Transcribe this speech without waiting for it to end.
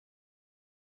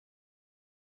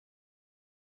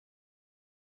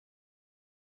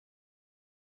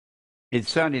It's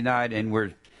Sunday night, and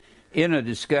we're in a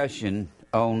discussion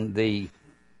on the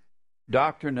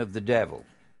doctrine of the devil.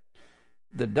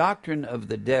 The doctrine of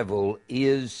the devil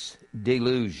is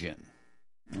delusion.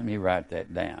 Let me write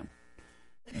that down.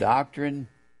 Doctrine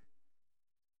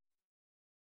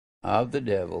of the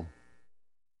devil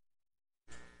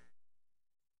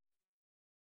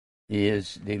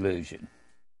is delusion.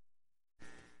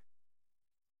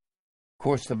 Of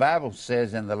course, the Bible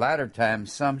says in the latter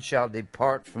times some shall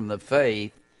depart from the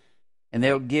faith, and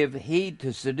they'll give heed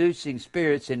to seducing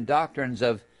spirits and doctrines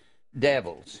of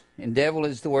devils. And devil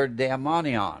is the word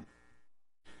daimonion.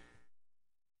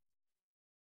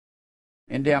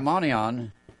 And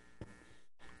daimonion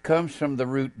comes from the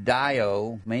root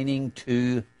dio, meaning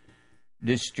to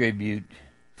distribute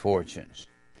fortunes.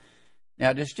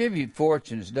 Now, distribute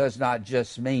fortunes does not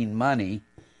just mean money.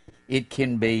 It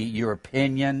can be your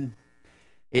opinion.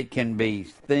 It can be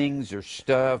things or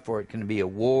stuff, or it can be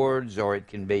awards, or it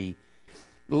can be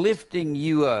lifting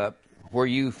you up where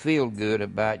you feel good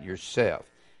about yourself.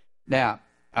 Now,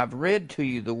 I've read to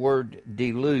you the word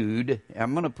delude.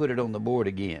 I'm going to put it on the board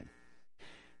again.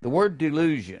 The word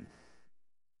delusion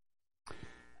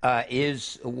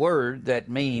is a word that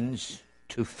means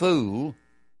to fool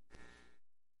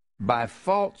by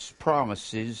false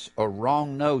promises or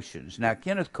wrong notions. Now,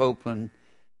 Kenneth Copeland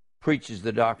preaches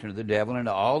the doctrine of the devil, and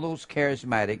all those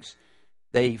charismatics,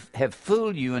 they have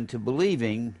fooled you into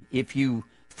believing, if you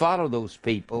follow those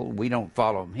people, we don't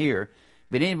follow them here,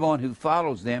 but anyone who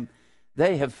follows them,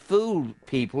 they have fooled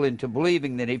people into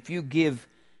believing that if you give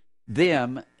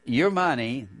them your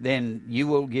money, then you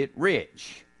will get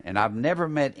rich. And I've never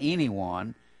met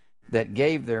anyone that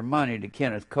gave their money to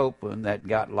Kenneth Copeland that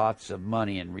got lots of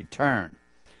money in return.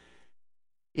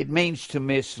 It means to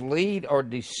mislead or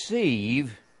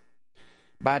deceive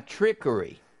by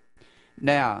trickery.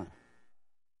 Now,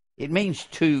 it means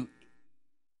to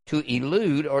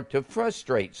elude or to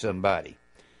frustrate somebody.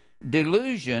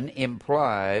 Delusion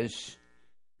implies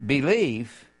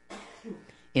belief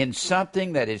in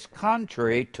something that is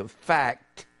contrary to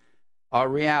fact or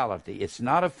reality. It's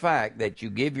not a fact that you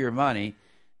give your money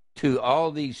to all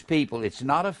these people. It's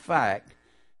not a fact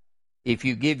if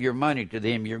you give your money to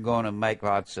them, you're going to make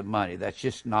lots of money. That's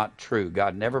just not true.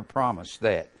 God never promised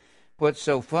that. What's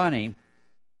so funny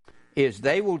is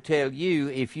they will tell you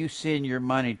if you send your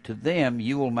money to them,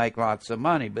 you will make lots of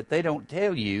money. But they don't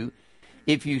tell you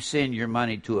if you send your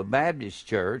money to a Baptist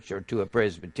church or to a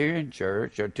Presbyterian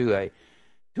church or to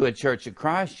a Church of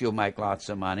Christ, you'll make lots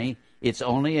of money. It's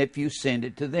only if you send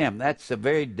it to them. That's a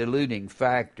very deluding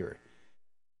factor.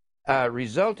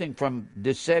 Resulting from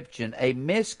deception, a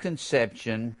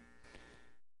misconception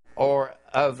or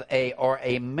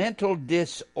a mental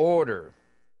disorder.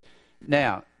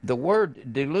 Now, the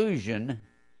word delusion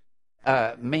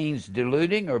means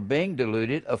deluding or being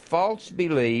deluded, a false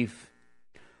belief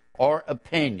or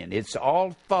opinion. It's all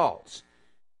false.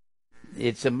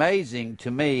 It's amazing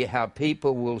to me how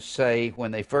people will say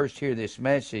when they first hear this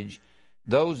message,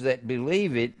 those that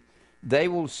believe it, they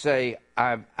will say,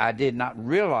 I did not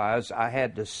realize I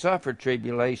had to suffer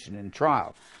tribulation and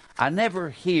trial. I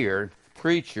never hear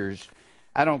preachers,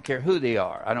 I don't care who they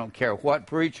are. I don't care what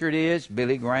preacher it is,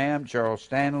 Billy Graham, Charles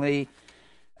Stanley,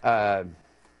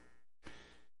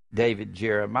 David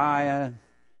Jeremiah,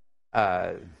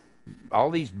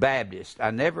 all these Baptists.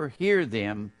 I never hear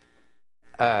them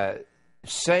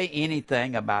say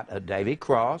anything about a daily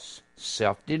cross,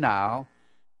 self-denial,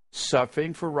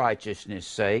 suffering for righteousness'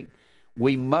 sake.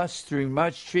 We must, through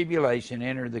much tribulation,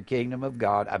 enter the kingdom of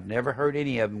God. I've never heard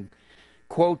any of them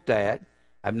quote that.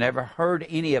 I've never heard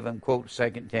any of them quote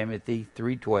 2 Timothy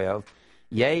 3:12.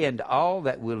 Yea, and all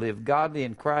that will live godly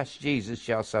in Christ Jesus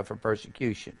shall suffer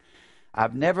persecution.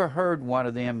 I've never heard one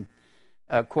of them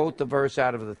quote the verse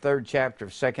out of the 3rd chapter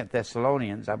of 2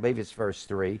 Thessalonians, I believe it's verse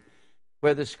 3,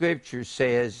 where the Scripture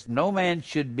says, no man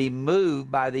should be moved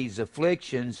by these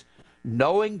afflictions,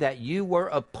 knowing that you were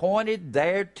appointed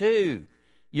thereto.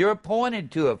 You're appointed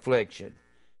to affliction.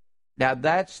 Now,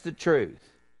 that's the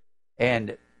truth.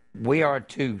 And we are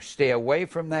to stay away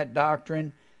from that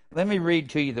doctrine. Let me read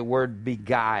to you the word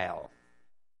beguile.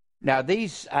 Now,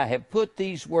 I have put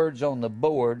these words on the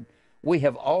board. We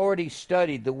have already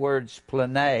studied the words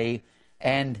plane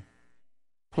and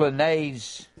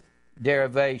plane's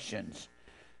derivations.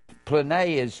 Plane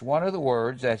is one of the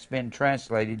words that's been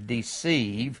translated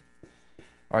deceive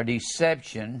or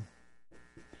deception.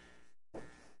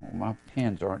 Well, my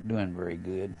pens aren't doing very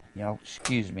good. Y'all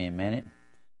excuse me a minute.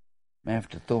 I have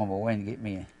to throw them away and get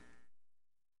me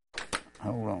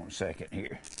hold on a second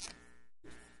here.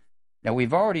 Now,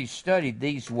 we've already studied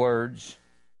these words,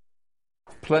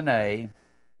 plane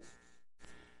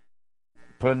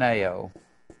planeo,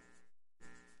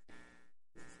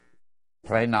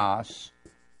 planos,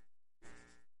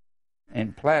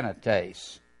 and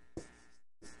planetes.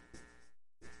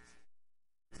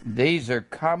 These are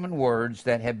common words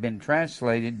that have been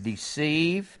translated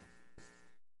deceive,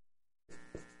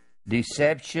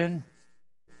 deception,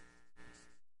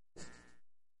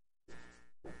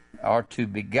 or to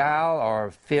beguile,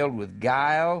 or filled with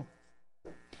guile.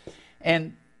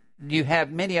 And you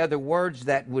have many other words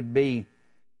that would be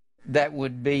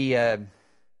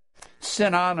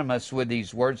synonymous with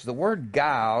these words. The word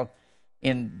guile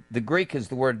in the Greek is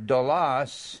the word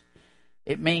dolos.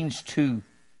 It means to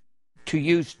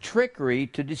use trickery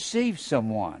to deceive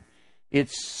someone.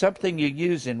 It's something you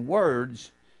use in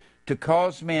words to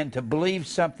cause men to believe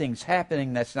something's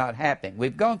happening that's not happening.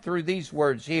 We've gone through these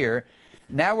words here.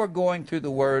 Now we're going through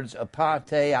the words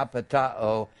apate,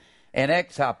 apatao, and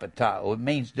exapatao. It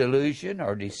means delusion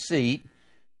or deceit,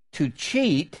 to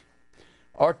cheat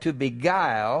or to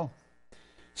beguile,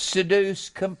 seduce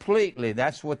completely.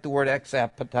 That's what the word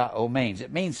exapatao means.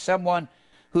 It means someone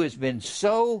who has been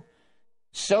so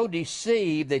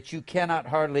deceived that you cannot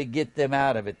hardly get them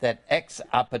out of it. That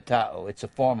exapatao, it's a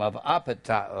form of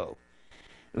apatao.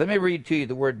 Let me read to you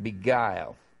the word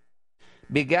beguile.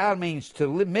 Beguile means to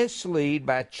mislead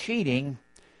by cheating,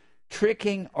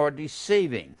 tricking, or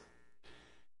deceiving.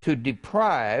 To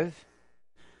deprive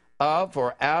of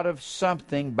or out of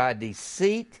something by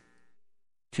deceit,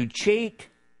 to cheat,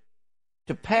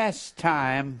 to pass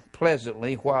time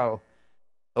pleasantly while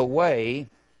away,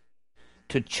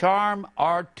 to charm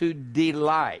or to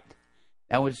delight.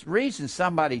 Now, the reason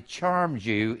somebody charms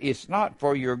you is not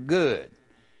for your good.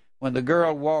 When the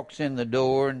girl walks in the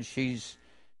door and she's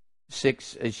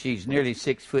nearly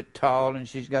 6 foot tall and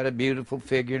she's got a beautiful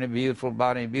figure and a beautiful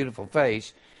body and a beautiful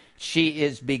face, she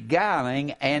is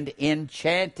beguiling and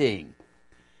enchanting.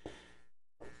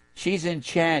 She's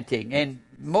enchanting, and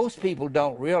most people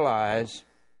don't realize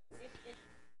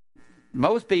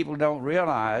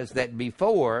that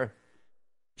before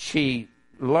she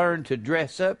learned to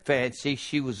dress up fancy,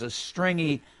 she was a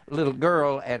stringy little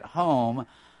girl at home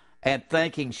and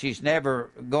thinking she's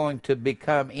never going to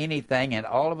become anything, and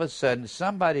all of a sudden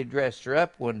somebody dressed her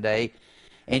up one day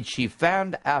and she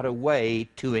found out a way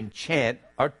to enchant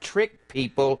or trick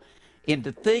people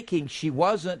into thinking she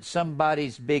wasn't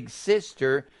somebody's big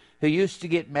sister who used to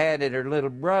get mad at her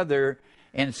little brother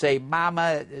and say,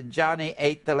 "Mama, Johnny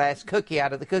ate the last cookie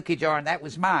out of the cookie jar and that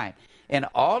was mine." And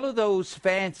all of those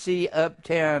fancy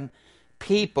uptown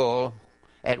people,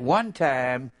 at one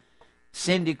time,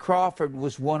 Cindy Crawford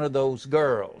was one of those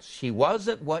girls. She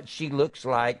wasn't what she looks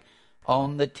like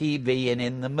on the TV and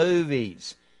in the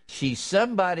movies. She's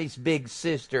somebody's big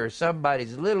sister or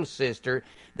somebody's little sister.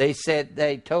 They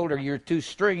told her, "You're too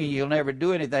stringy, you'll never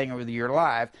do anything with your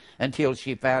life," until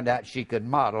she found out she could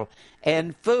model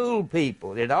and fool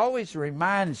people. It always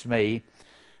reminds me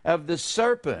of the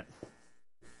serpent.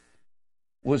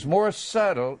 Was more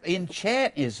subtle.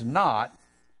 Enchant is not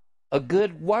a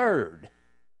good word.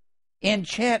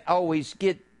 Enchant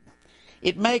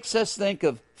it makes us think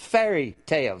of fairy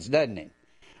tales, doesn't it?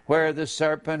 Where the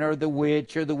serpent or the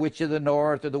witch of the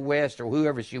north or the west or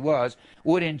whoever she was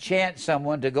would enchant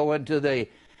someone to go into the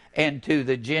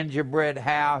gingerbread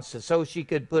house so she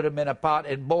could put them in a pot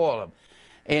and boil them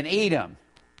and eat them.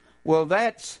 Well,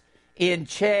 that's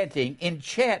enchanting.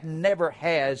 Enchanting never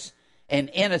has an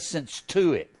innocence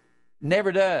to it.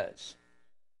 Never does.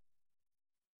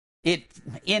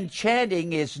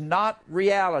 Enchanting is not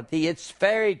reality. It's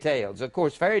fairy tales. Of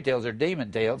course, fairy tales are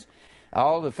demon tales.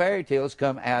 All the fairy tales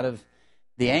come out of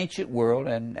the ancient world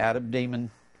and out of demon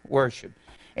worship.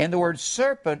 And the word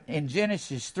serpent in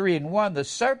Genesis 3:1, the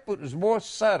serpent was more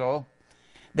subtle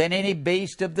than any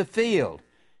beast of the field.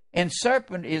 And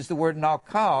serpent is the word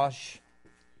nakash,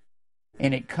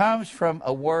 and it comes from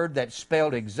a word that's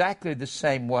spelled exactly the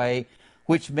same way,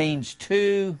 which means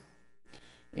to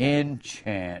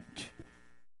enchant.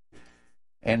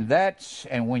 And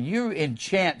when you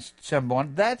enchant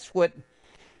someone, that's what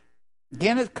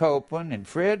Kenneth Copeland and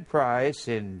Fred Price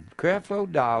and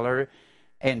Creflo Dollar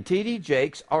and T.D.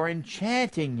 Jakes are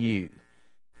enchanting you.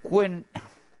 When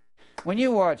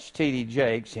you watch T.D.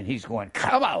 Jakes and he's going,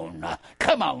 come on,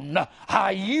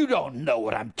 you don't know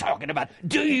what I'm talking about,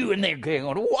 do you? And they're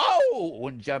going, whoa,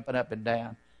 and jumping up and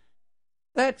down.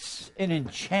 That's an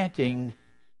enchanting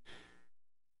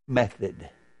method.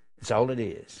 That's all it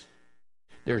is.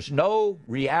 There's no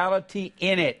reality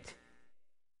in it.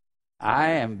 I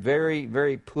am very,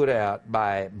 very put out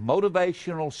by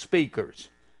motivational speakers.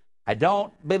 I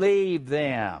don't believe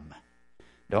them.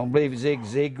 Don't believe Zig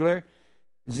Ziglar.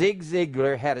 Zig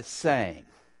Ziglar had a saying.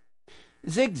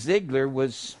 Zig Ziglar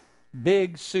was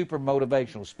big, super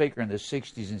motivational speaker in the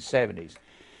 60s and 70s.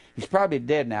 He's probably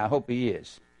dead now. I hope he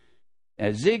is.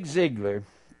 Now, Zig Ziglar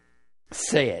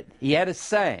said, he had a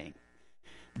saying,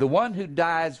 the one who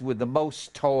dies with the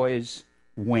most toys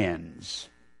wins.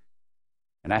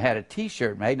 And I had a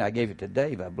T-shirt made, and I gave it to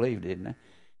Dave, I believe, didn't I?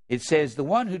 It says, the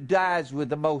one who dies with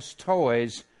the most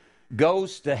toys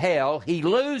goes to hell. He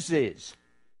loses.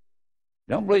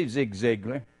 Don't believe Zig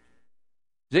Ziglar.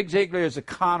 Zig Ziglar is a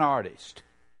con artist.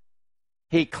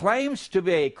 He claims to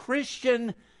be a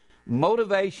Christian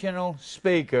motivational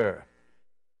speaker.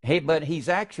 But he's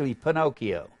actually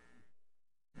Pinocchio.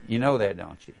 You know that,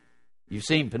 don't you? You've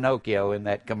seen Pinocchio in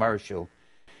that commercial.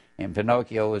 And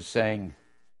Pinocchio is saying,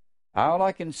 all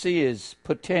I can see is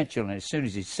potential. And as soon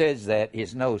as he says that,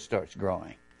 his nose starts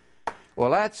growing.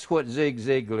 Well, that's what Zig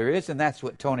Ziglar is, and that's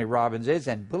what Tony Robbins is.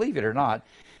 And believe it or not,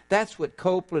 that's what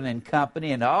Copeland and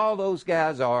company and all those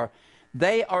guys are.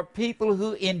 They are people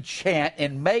who enchant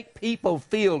and make people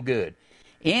feel good.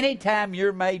 Anytime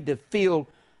you're made to feel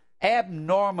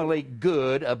abnormally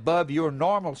good above your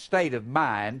normal state of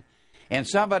mind, and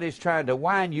somebody's trying to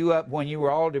wind you up when you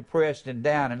were all depressed and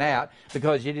down and out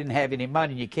because you didn't have any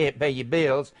money and you can't pay your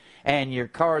bills and your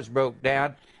car's broke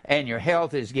down and your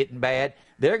health is getting bad,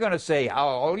 they're going to say, oh,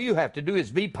 all you have to do is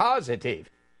be positive.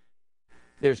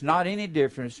 There's not any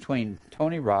difference between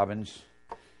Tony Robbins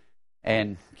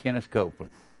and Kenneth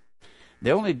Copeland.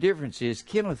 The only difference is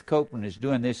Kenneth Copeland is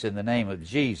doing this in the name of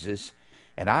Jesus,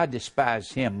 and I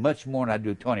despise him much more than I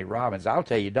do Tony Robbins. I'll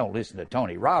tell you, don't listen to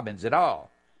Tony Robbins at all,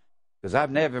 because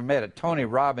I've never met a Tony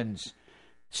Robbins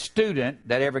student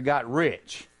that ever got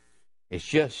rich. It's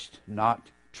just not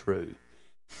true.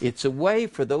 It's a way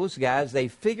for those guys, they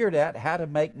figured out how to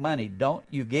make money. Don't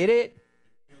you get it?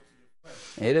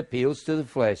 It appeals to the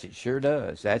flesh. It sure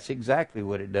does. That's exactly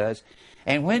what it does.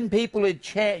 And when people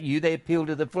enchant you, they appeal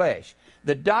to the flesh.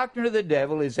 The doctrine of the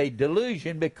devil is a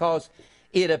delusion because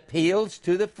it appeals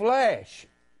to the flesh.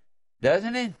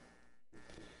 Doesn't it?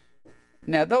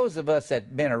 Now, those of us that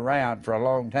have been around for a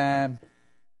long time,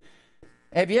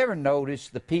 have you ever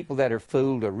noticed the people that are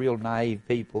fooled are real naive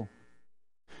people?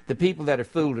 The people that are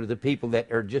fooled are the people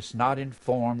that are just not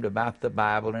informed about the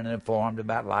Bible and informed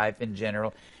about life in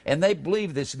general, and they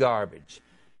believe this garbage.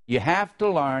 You have to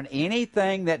learn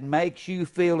anything that makes you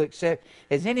feel accepted.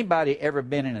 Has anybody ever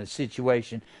been in a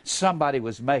situation somebody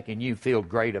was making you feel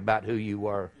great about who you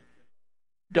were?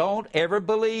 Don't ever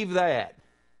believe that.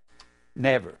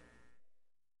 Never.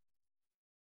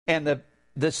 And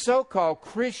the so-called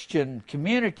Christian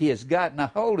community has gotten a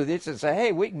hold of this and say,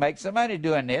 hey, we can make some money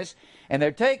doing this. And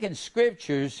they're taking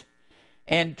scriptures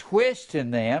and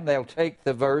twisting them. They'll take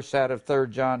the verse out of 3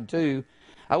 John 2,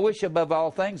 I wish above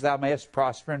all things thou mayest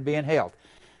prosper and be in health.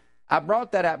 I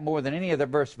brought that out more than any other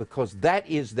verse because that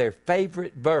is their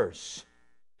favorite verse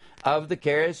of the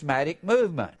charismatic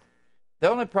movement. The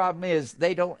only problem is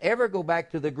they don't ever go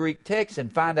back to the Greek text and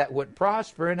find out what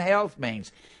prosper and health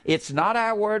means. It's not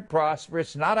our word prosper.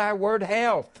 It's not our word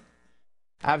health.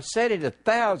 I've said it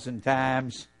 1,000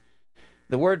 times.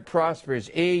 The word prosper is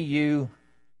E-U-O-D-O-O.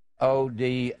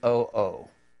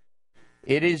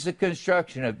 It is a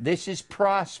construction of, this is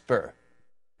prosper.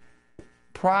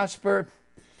 Prosper.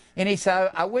 And he said,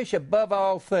 I wish above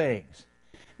all things.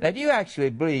 Now, do you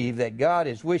actually believe that God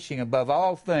is wishing above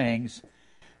all things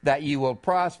that you will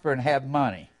prosper and have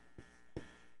money?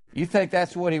 You think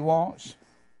that's what he wants?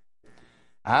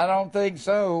 I don't think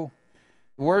so.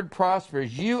 The word prosper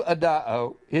is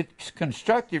euadao. It's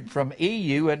constructed from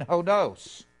EU and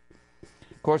hodos.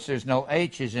 Of course, there's no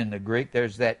H's in the Greek.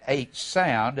 There's that H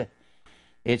sound.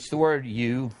 It's the word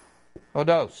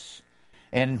hodos.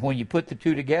 And when you put the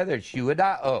two together, it's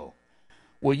euadao.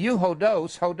 Well,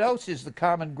 hodos is the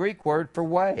common Greek word for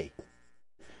way.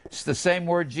 It's the same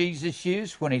word Jesus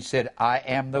used when he said, I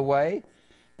am the way.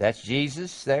 That's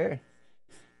Jesus there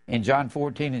in John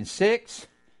 14:6.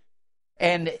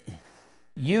 And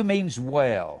you means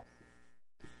well.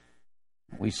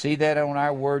 We see that on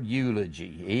our word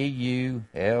eulogy. E-U-L-O-G-Y.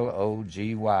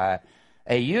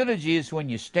 A eulogy is when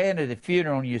you stand at a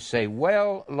funeral and you say,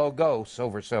 well logos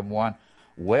over someone,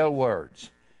 well words.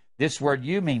 This word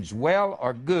you means well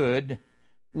or good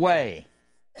way.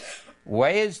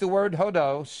 Way is the word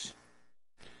hodos.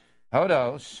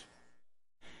 Hodos.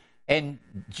 And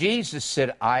Jesus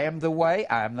said, I am the way,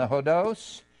 I am the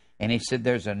hodos. And he said,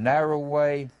 there's a narrow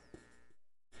way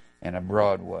and a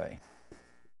broad way.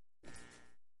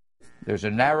 There's a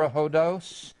narrow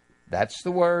hodos, that's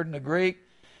the word in the Greek,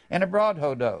 and a broad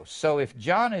hodos. So if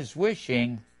John is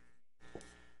wishing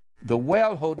the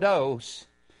well hodos,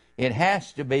 it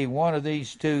has to be one of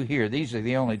these two here. These are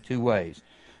the only two ways.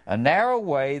 A narrow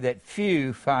way that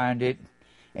few find it,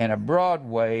 and a broad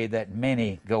way that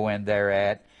many go in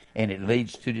thereat, and it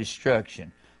leads to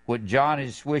destruction. What John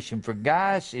is wishing for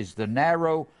Gaius is the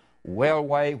narrow, well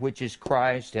way, which is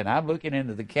Christ. And I'm looking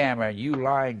into the camera, you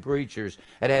lying preachers,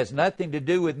 it has nothing to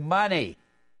do with money.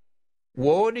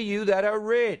 Woe to you that are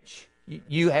rich.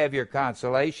 You have your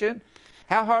consolation.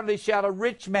 How hardly shall a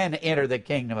rich man enter the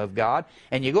kingdom of God?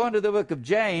 And you go into the book of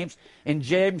James, and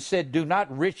James said, do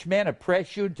not rich men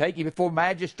oppress you and take you before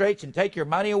magistrates and take your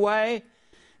money away?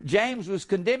 James was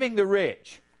condemning the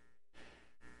rich.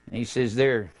 And he says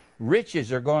their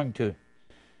riches are going to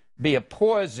be a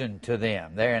poison to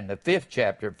them. There in the 5th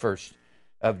chapter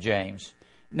of James.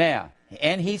 Now,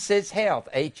 and he says health,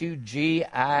 Hugiaino.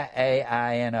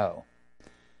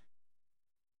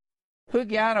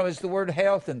 Hugiano is the word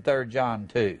health in 3 John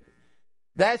 2.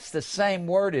 That's the same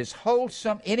word as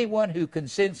wholesome. Anyone who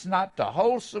consents not to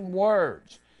wholesome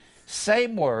words.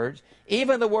 Same words.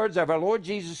 Even the words of our Lord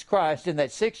Jesus Christ in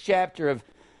that 6th chapter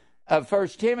of 1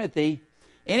 Timothy.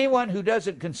 Anyone who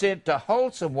doesn't consent to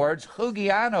wholesome words,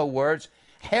 Hugiano words,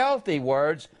 healthy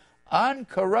words,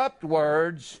 uncorrupt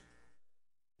words,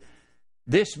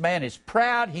 this man is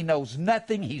proud. He knows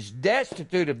nothing. He's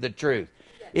destitute of the truth.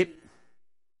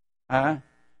 I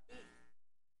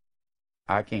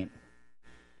can't.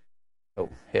 Oh,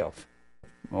 health.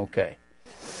 Okay.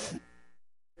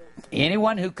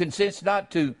 Anyone who consents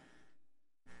not to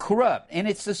corrupt. And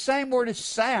it's the same word as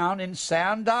sound in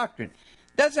sound doctrine.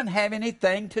 Doesn't have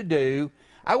anything to do.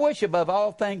 I wish above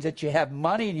all things that you have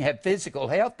money and you have physical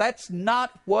health. That's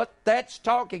not what that's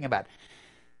talking about.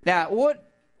 Now,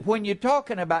 when you're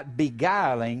talking about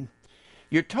beguiling,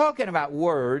 you're talking about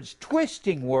words,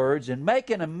 twisting words, and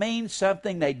making them mean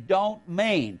something they don't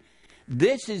mean.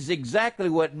 This is exactly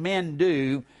what men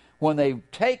do when they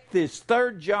take this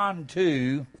 3 John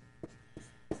 2.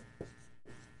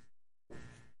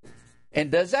 And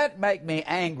does that make me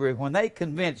angry when they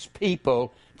convince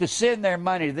people to send their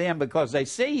money to them because they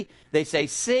say,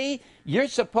 see, you're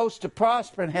supposed to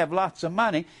prosper and have lots of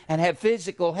money and have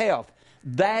physical health.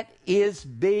 That is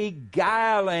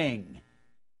beguiling.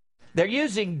 They're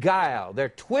using guile. They're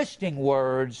twisting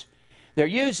words. They're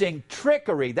using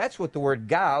trickery. That's what the word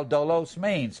guile, dolos,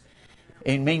 means.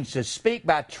 It means to speak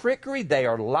by trickery. They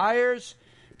are liars.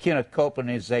 Kenneth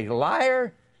Copeland is a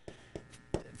liar.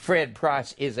 Fred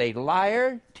Price is a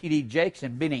liar. T.D. Jakes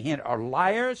and Benny Hinn are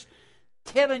liars,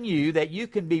 telling you that you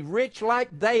can be rich like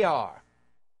they are.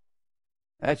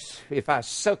 That's if I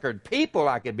suckered people,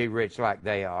 I could be rich like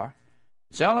they are.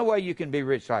 It's the only way you can be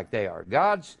rich like they are.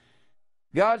 God's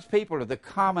people are the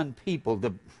common people.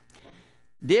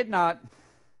 Did not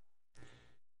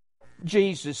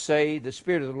Jesus say, the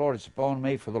Spirit of the Lord is upon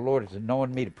me, for the Lord has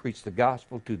anointed me to preach the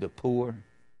gospel to the poor?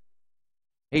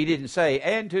 He didn't say,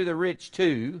 and to the rich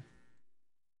too.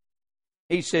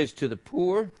 He says to the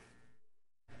poor,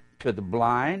 to the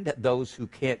blind, those who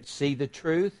can't see the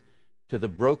truth, to the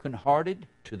brokenhearted,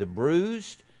 to the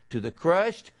bruised, to the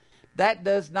crushed. That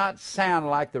does not sound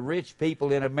like the rich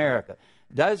people in America.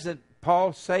 Doesn't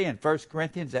Paul say in 1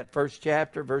 Corinthians, that 1st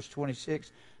chapter, verse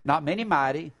 26, not many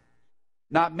mighty,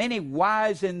 not many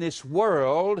wise in this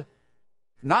world,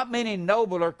 not many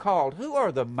noble are called. Who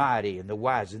are the mighty and the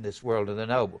wise in this world and the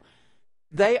noble?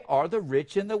 They are the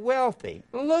rich and the wealthy.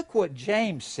 Look what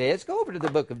James says. Go over to the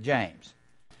book of James.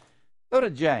 Go to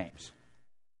James.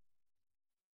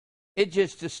 It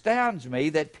just astounds me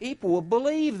that people will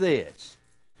believe this.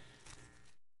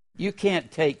 You can't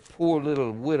take poor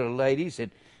little widow ladies and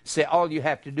say all you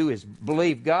have to do is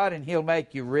believe God and He'll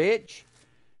make you rich.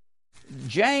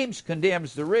 James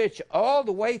condemns the rich all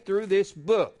the way through this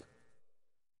book.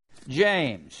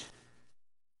 James.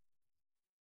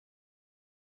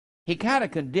 He kind of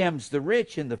condemns the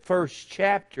rich in the 1st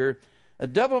chapter. A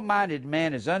double-minded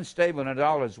man is unstable in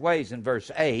all his ways in verse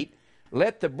 8.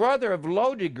 Let the brother of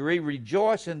low degree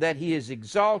rejoice in that he is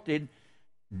exalted,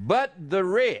 but the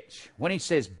rich. When he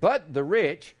says but the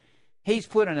rich, he's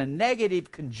putting a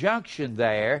negative conjunction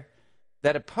there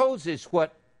that opposes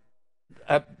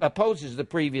the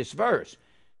previous verse.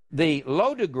 The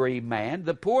low degree man,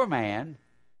 the poor man,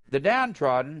 the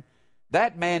downtrodden,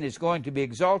 that man is going to be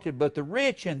exalted, but the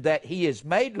rich in that he is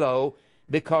made low,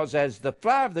 because as the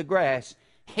flower of the grass,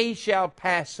 he shall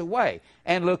pass away.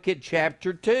 And look at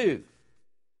chapter 2.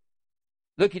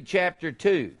 Look at chapter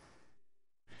 2.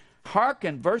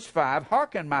 Hearken, verse 5,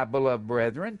 hearken, my beloved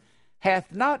brethren,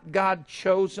 hath not God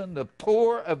chosen the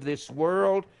poor of this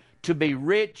world to be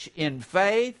rich in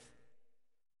faith,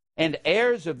 and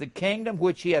heirs of the kingdom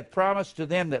which he hath promised to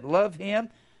them that love him?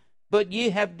 But ye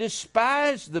have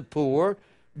despised the poor.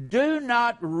 Do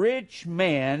not rich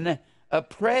men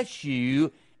oppress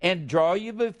you, and draw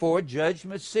you before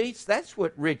judgment seats. That's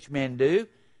what rich men do.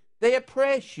 They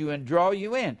oppress you and draw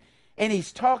you in. And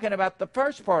he's talking about the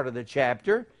first part of the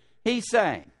chapter. He's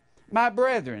saying, my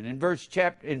brethren,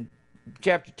 in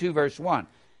chapter 2, verse 1,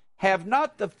 have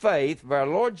not the faith of our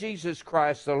Lord Jesus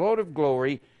Christ, the Lord of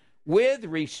glory, with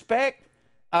respect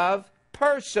of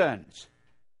persons.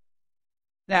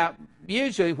 Now,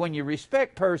 usually when you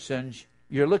respect persons,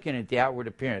 you're looking at the outward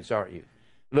appearance, aren't you?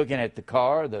 Looking at the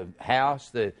car, the house,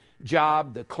 the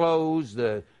job, the clothes,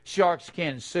 the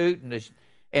sharkskin suit,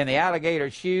 and the alligator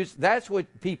shoes. That's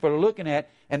what people are looking at,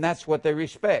 and that's what they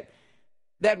respect.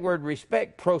 That word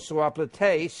respect,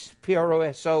 prosopotes,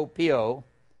 P-R-O-S-O-P-O,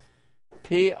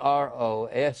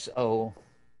 P-R-O-S-O,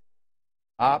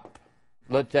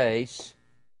 oplotes.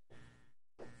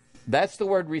 That's the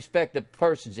word respect of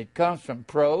persons. It comes from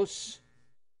pros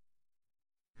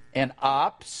and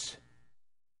ops.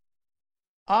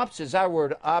 Ops is our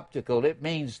word optical. It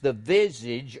means the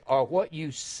visage or what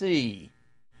you see.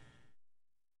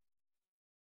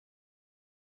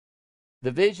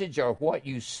 The visage or what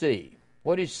you see.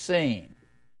 What is seen?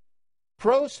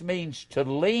 Pros means to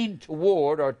lean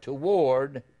toward or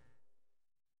toward.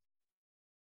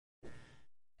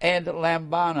 And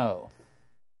lambano.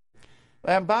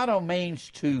 Lambano means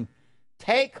to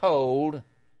take hold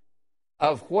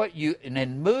of what you, and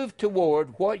then move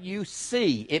toward what you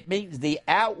see. It means the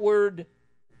outward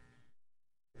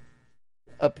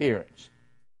appearance.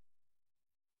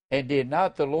 And did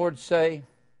not the Lord say,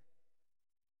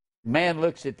 man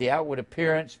looks at the outward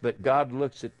appearance, but God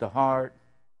looks at the heart?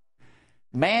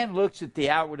 Man looks at the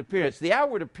outward appearance. The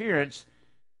outward appearance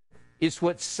is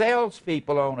what sells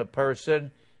people on a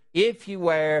person. If you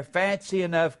wear fancy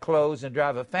enough clothes and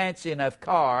drive a fancy enough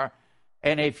car,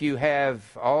 and if you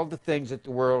have all the things that the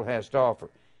world has to offer.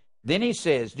 Then he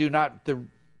says,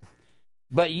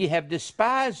 but ye have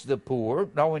despised the poor.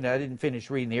 No, I didn't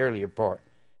finish reading the earlier part.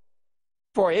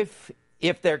 For if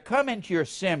there come into your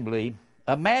assembly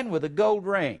a man with a gold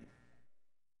ring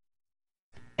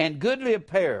and goodly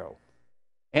apparel,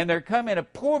 and there come in a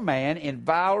poor man in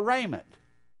vile raiment,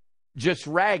 just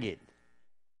ragged,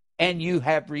 and you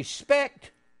have respect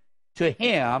to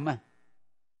him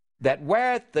that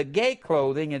weareth the gay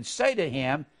clothing, and say to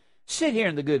him, sit here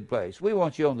in the good place. We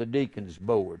want you on the deacon's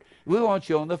board. We want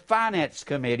you on the finance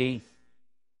committee.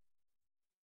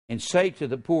 And say to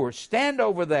the poor, stand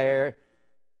over there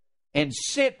and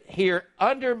sit here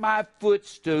under my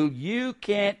footstool. You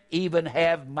can't even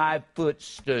have my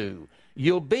footstool.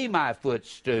 You'll be my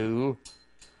footstool.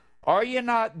 Are you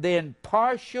not then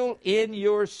partial in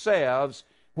yourselves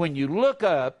when you look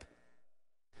up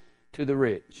to the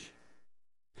rich?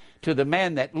 To the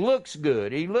man that looks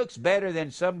good. He looks better than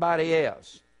somebody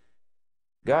else.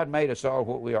 God made us all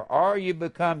what we are.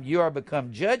 You are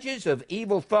become judges of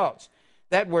evil thoughts.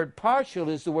 That word partial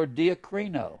is the word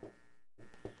diakrino.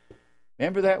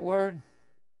 Remember that word?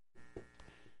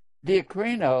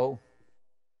 Diakrino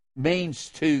means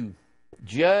to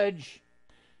judge.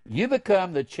 You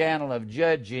become the channel of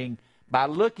judging by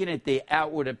looking at the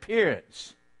outward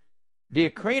appearance.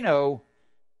 Diakrino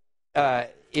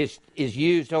is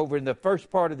used over in the first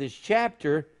part of this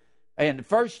chapter, in the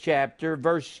first chapter,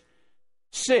 verse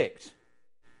 6.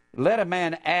 Let a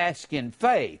man ask in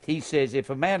faith. He says, if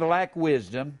a man lack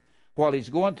wisdom while he's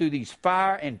going through these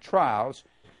fire and trials,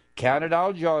 count it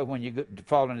all joy when you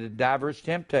fall into diverse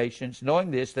temptations,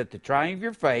 knowing this, that the trying of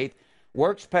your faith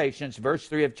works patience, verse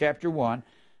 3 of chapter 1.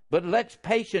 But let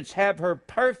patience have her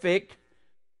perfect.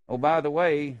 Oh, by the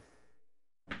way,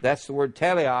 that's the word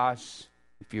teleos.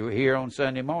 If you were here on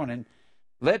Sunday morning,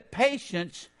 let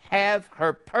patience have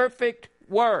her perfect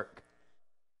work.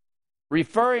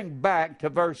 Referring back to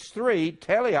verse 3,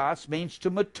 teleos means to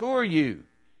mature you.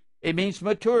 It means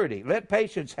maturity. Let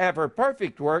patience have her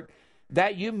perfect work,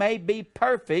 that you may be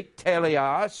perfect,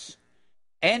 teleos,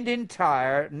 and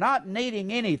entire, not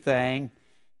needing anything.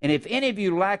 And if any of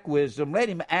you lack wisdom, let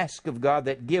him ask of God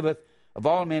that giveth of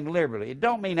all men liberally. It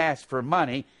don't mean ask for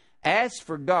money. Ask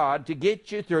for God to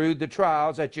get you through the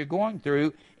trials that you're going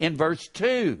through in verse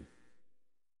 2.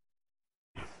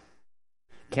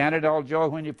 Count it all joy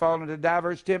when you fall into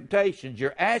diverse temptations.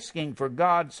 You're asking for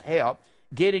God's help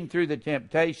getting through the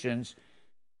temptations.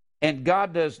 And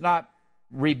God does not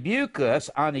rebuke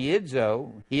us,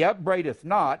 aniidzo. He upbraideth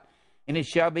not, and it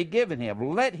shall be given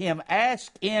him. Let him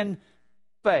ask in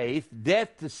faith,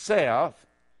 death to self,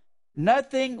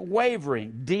 nothing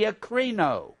wavering,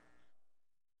 diakrino.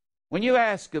 When you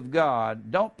ask of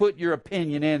God, don't put your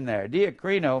opinion in there.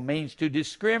 Diakrino means to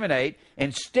discriminate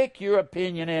and stick your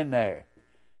opinion in there.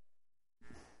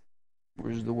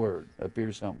 Where's the word? Up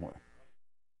here somewhere.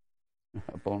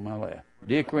 Up on my left.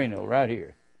 Diakrino, right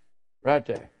here. Right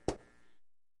there.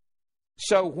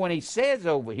 So when he says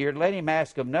over here, let him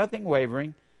ask of nothing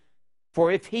wavering,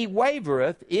 for if he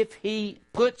wavereth, if he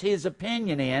puts his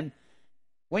opinion in,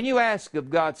 when you ask of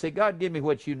God, say, God, give me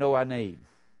what you know I need.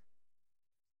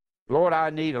 Lord, I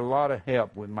need a lot of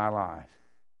help with my life.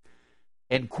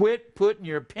 And quit putting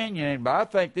your opinion in, but I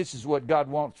think this is what God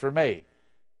wants for me.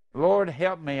 Lord,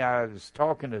 help me. I was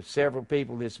talking to several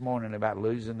people this morning about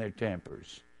losing their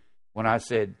tempers. When I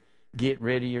said, get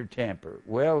rid of your temper.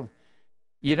 Well,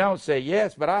 you don't say,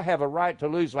 yes, but I have a right to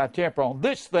lose my temper on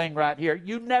this thing right here.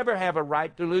 You never have a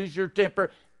right to lose your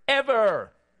temper,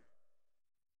 ever.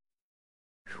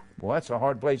 Well, that's a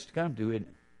hard place to come to, isn't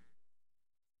it?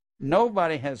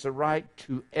 Nobody has a right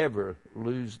to ever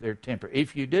lose their temper.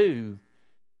 If you do,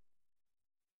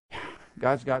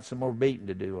 God's got some more beating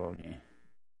to do on you.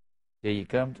 Till you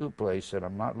come to a place that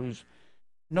I'm not losing.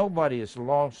 Nobody has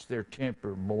lost their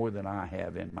temper more than I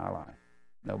have in my life.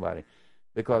 Nobody.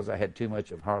 Because I had too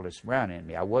much of Harless Brown in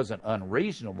me. I wasn't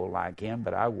unreasonable like him,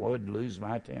 but I would lose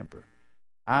my temper.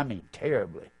 I mean,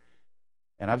 terribly.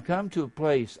 And I've come to a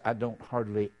place I don't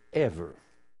hardly ever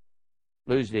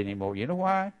lose it anymore. You know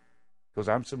why? Because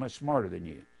I'm so much smarter than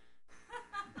you.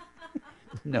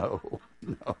 No.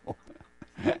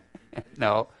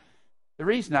 No. The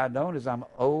reason I don't is I'm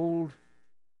old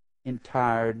and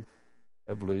tired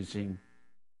of losing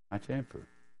my temper.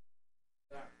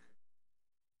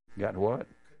 Got what?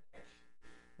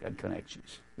 Got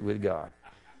connections with God.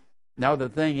 Now, the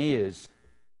thing is,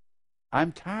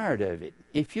 I'm tired of it.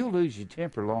 If you lose your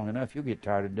temper long enough, you'll get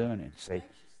tired of doing it. See,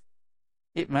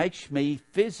 it makes me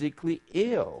physically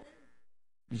ill.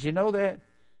 Did you know that?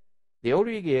 The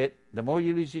older you get, the more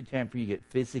you lose your temper, you get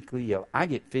physically ill. I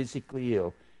get physically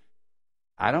ill.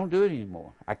 I don't do it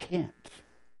anymore. I can't.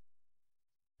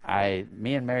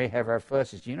 Me and Mary have our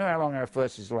fusses. Do you know how long our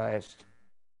fusses last?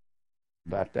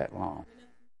 About that long.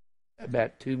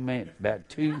 About 2 minutes. About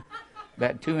two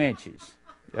inches.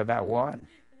 About what?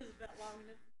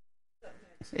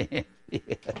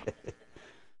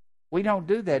 We don't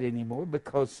do that anymore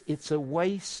because it's a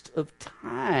waste of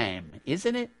time,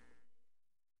 isn't it?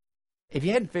 If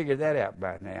you hadn't figured that out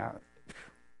by now,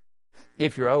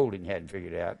 if you're old and you hadn't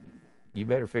figured it out, you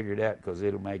better figure it out because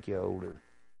it'll make you older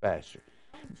faster.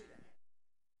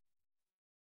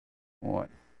 What?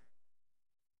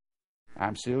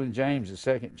 I'm still in James, the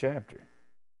 2nd chapter.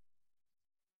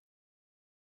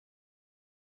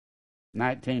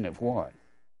 19 of what?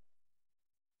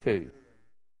 2.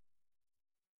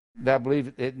 Thou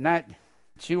believest it not.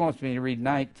 She wants me to read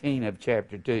 19 of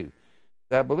chapter 2.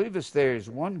 Thou believest there is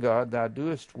one God, thou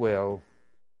doest well.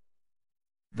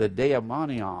 The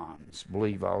daimonions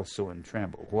believe also and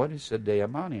tremble. What is a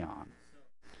daimonion?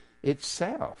 It's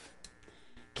self.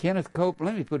 Kenneth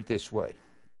Copeland, let me put it this way.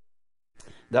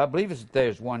 Thou believest that there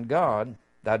is one God,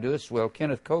 thou doest well.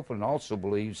 Kenneth Copeland also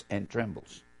believes and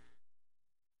trembles.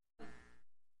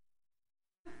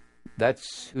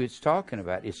 That's who it's talking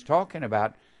about. It's talking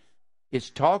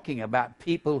about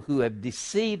people who have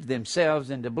deceived themselves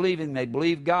into believing they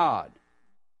believe God.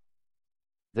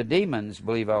 The demons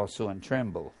believe also and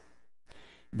tremble.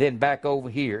 Then back over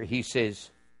here, he says,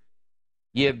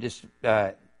 if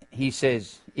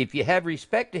you have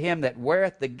respect to him that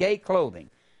weareth the gay clothing,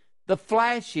 the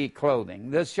flashy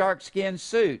clothing, the shark-skin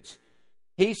suits,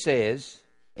 he says,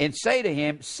 and say to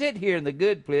him, sit here in the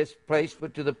good place,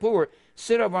 but to the poor,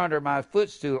 sit over under my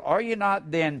footstool. Are you not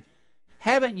then,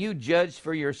 haven't you judged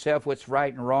for yourself what's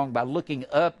right and wrong by looking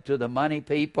up to the money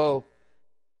people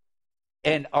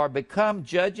and are become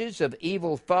judges of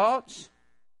evil thoughts?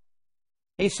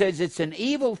 He says it's an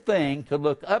evil thing to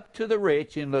look up to the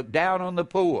rich and look down on the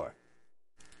poor.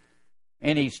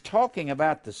 And he's talking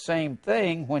about the same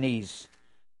thing when he's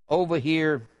over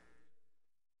here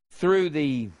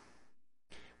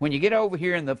when you get over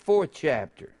here in the 4th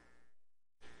chapter.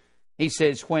 He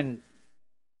says,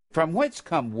 from whence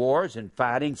come wars and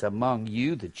fightings among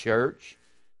you, the church?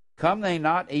 Come they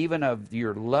not even of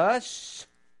your lusts,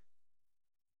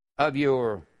 of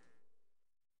your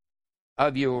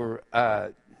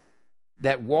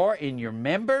that war in your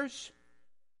members?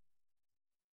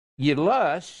 You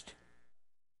lust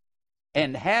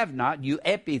and have not, you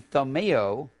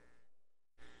epithumio,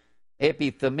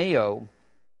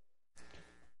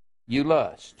 you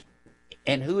lust.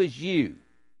 And who is you?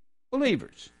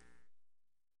 Believers.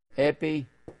 Epi,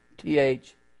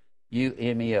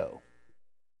 T-H-U-M-E-O.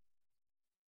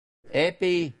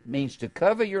 Epi means to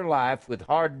cover your life with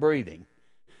hard breathing.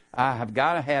 I have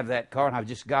got to have that car, and I've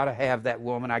just got to have that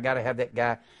woman. I got to have that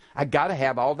guy. I got to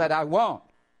have all that I want.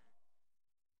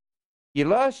 You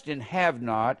lust and have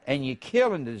not, and you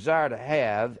kill and desire to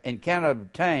have, and cannot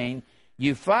obtain.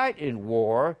 You fight in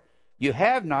war. You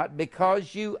have not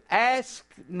because you ask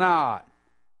not.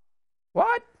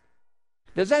 What?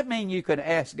 Does that mean you can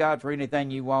ask God for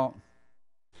anything you want?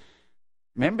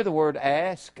 Remember the word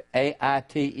ask,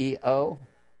 A-I-T-E-O?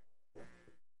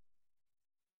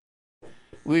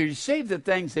 We receive the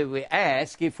things that we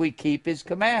ask if we keep His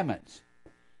commandments.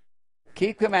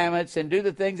 Keep commandments and do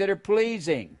the things that are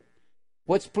pleasing.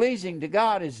 What's pleasing to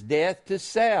God is death to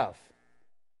self.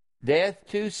 Death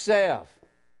to self.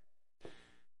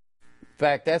 In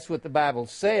fact, that's what the Bible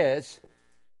says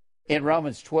in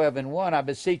Romans 12:1. I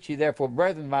beseech you, therefore,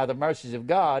 brethren, by the mercies of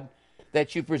God,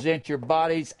 that you present your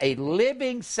bodies a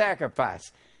living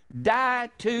sacrifice. Die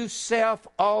to self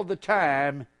all the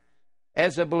time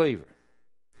as a believer.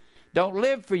 Don't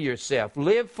live for yourself.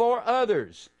 Live for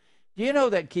others. Do you know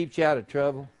that keeps you out of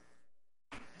trouble?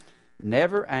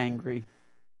 Never angry.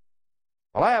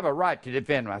 Well, I have a right to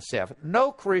defend myself.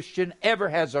 No Christian ever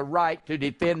has a right to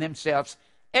defend themselves,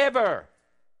 ever.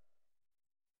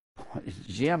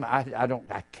 Jim,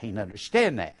 I can't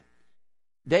understand that.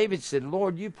 David said,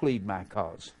 Lord, you plead my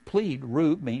cause. Plead,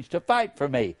 root, means to fight for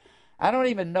me. I don't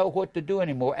even know what to do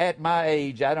anymore. At my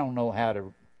age, I don't know how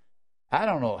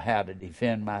to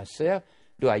defend myself.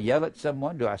 Do I yell at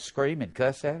someone? Do I scream and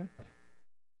cuss at them?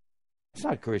 It's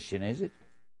not Christian, is it?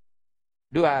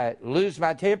 Do I lose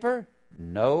my temper?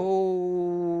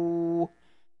 No.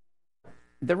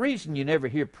 The reason you never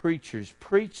hear preachers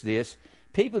preach this,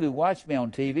 people who watch me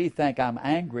on TV think I'm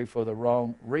angry for the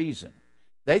wrong reason.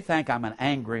 They think I'm an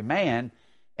angry man,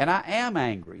 and I am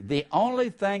angry. The only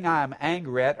thing I'm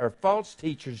angry at are false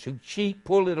teachers who cheat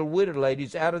poor little widow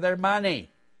ladies out of their money.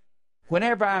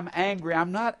 Whenever I'm angry,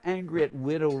 I'm not angry at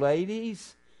widow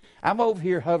ladies. I'm over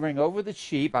here hovering over the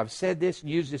sheep. I've said this and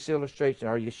used this illustration.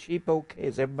 Are your sheep okay?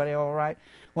 Is everybody all right?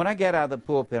 When I get out of the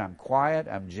pulpit, I'm quiet.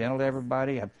 I'm gentle to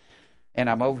everybody. And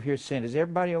I'm over here saying, is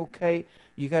everybody okay?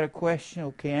 You got a question?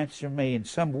 Okay, answer me. And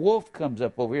some wolf comes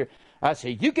up over here. I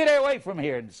say, you get away from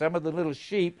here. And some of the little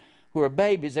sheep who are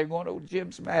babies, they're going, oh,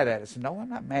 Jim's mad at us. No, I'm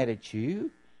not mad at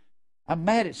you. I'm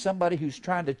mad at somebody who's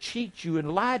trying to cheat you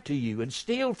and lie to you and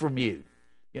steal from you.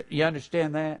 You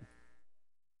understand that?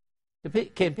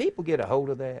 Can people get a hold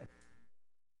of that?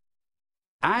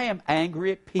 I am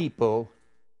angry at people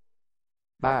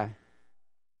by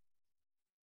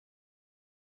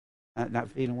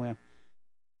not feeling well.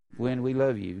 When we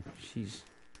love you,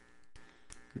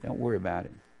 don't worry about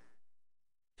it.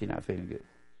 She's not feeling good.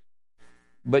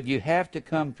 But you have to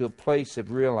come to a place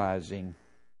of realizing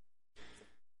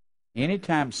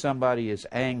anytime somebody is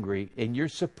angry, and you're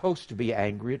supposed to be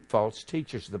angry at false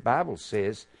teachers. The Bible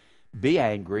says, be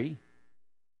angry.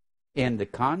 In the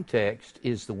context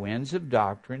is the winds of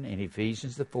doctrine in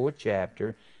Ephesians the 4th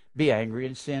chapter. Be angry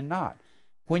and sin not.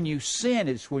 When you sin,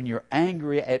 it's when you're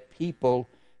angry at people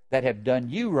that have done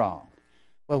you wrong.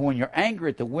 But when you're angry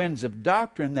at the winds of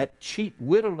doctrine that cheat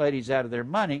widow ladies out of their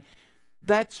money,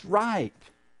 that's right.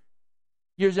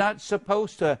 You're not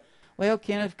supposed to, well,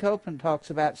 Kenneth Copeland talks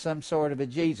about some sort of a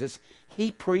Jesus. He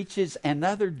preaches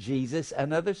another Jesus,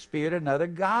 another spirit, another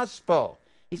gospel.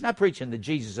 He's not preaching the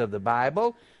Jesus of the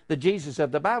Bible. The Jesus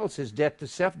of the Bible says death to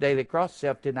self, daily cross,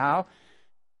 self-denial,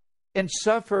 and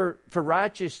suffer for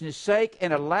righteousness' sake,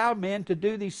 and allow men to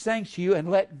do these things to you,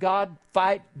 and let God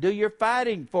do your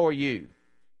fighting for you.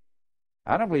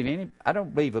 I don't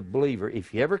believe a believer,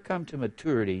 if you ever come to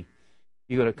maturity,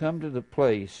 you're going to come to the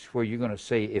place where you're going to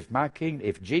say,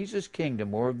 if Jesus'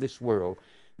 kingdom were of this world,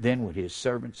 then would his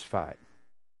servants fight.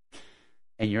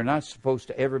 And you're not supposed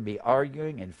to ever be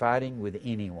arguing and fighting with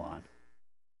anyone.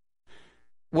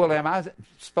 Well, am I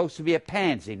supposed to be a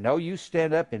pansy? No, you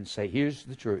stand up and say, here's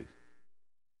the truth.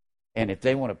 And if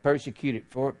they want to persecute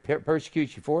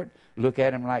you for it, look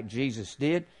at them like Jesus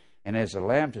did. And as a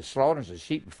lamb to slaughter, as a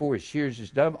sheep before his shears is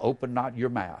dumb, open not your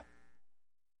mouth.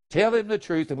 Tell him the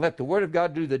truth and let the Word of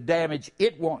God do the damage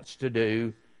it wants to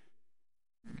do.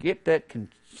 Get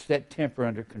that temper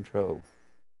under control.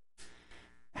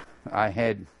 I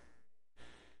had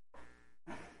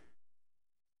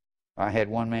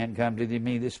one man come to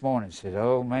me this morning and said,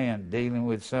 oh man, dealing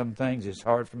with some things is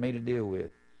hard for me to deal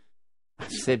with. I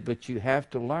said, but you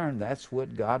have to learn that's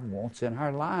what God wants in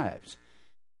our lives.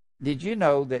 Did you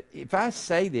know that if I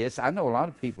say this, I know a lot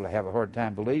of people have a hard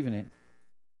time believing it.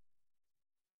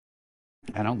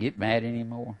 I don't get mad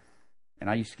anymore.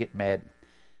 And I used to get mad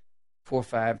 4 or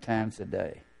 5 times a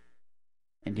day.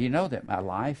 And do you know that my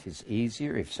life is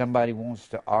easier? If somebody wants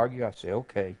to argue, I say,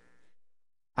 okay.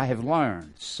 I have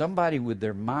learned somebody with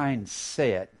their mind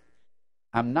set,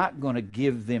 I'm not going to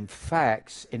give them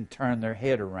facts and turn their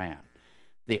head around.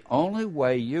 The only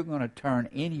way you're going to turn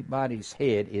anybody's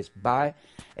head is by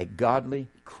a godly,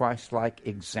 Christ-like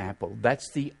example.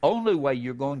 That's the only way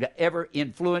you're going to ever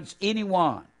influence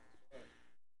anyone.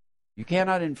 You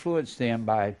cannot influence them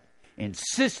by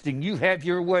insisting you have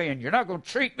your way and you're not going to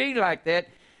treat me like that.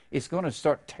 It's going to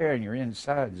start tearing your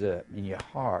insides up and your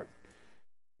heart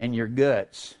and your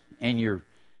guts and your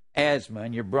asthma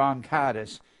and your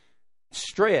bronchitis.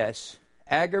 Stress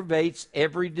aggravates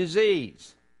every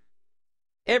disease.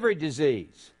 Every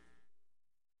disease.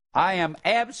 I am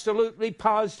absolutely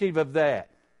positive of that.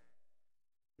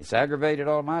 It's aggravated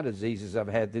all my diseases I've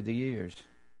had through the years.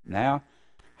 Now,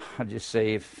 I just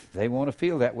say if they want to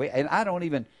feel that way, and I don't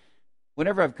even,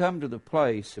 whenever I've come to the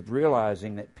place of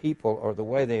realizing that people are the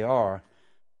way they are,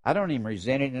 I don't even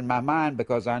resent it in my mind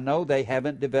because I know they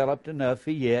haven't developed enough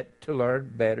yet to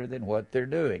learn better than what they're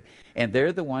doing. And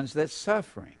they're the ones that's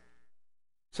suffering.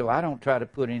 So I don't try to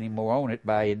put any more on it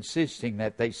by insisting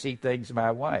that they see things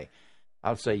my way.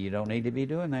 I'll say, you don't need to be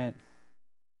doing that.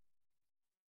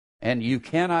 And you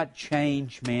cannot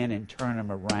change men and turn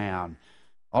them around.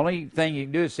 Only thing you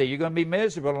can do is say, you're going to be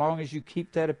miserable as long as you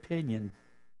keep that opinion.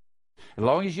 As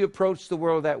long as you approach the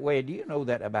world that way. Do you know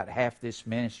that about half this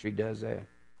ministry does that?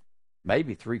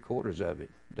 Maybe 3/4 of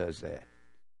it does that.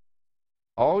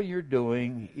 All you're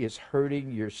doing is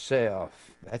hurting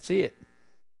yourself. That's it.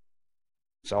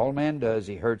 That's all man does.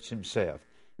 He hurts himself.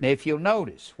 Now, if you'll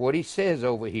notice what he says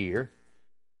over here,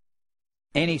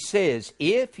 and he says,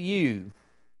 if you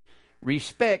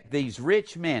respect these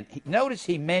rich men. Notice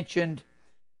he mentioned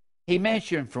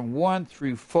from 1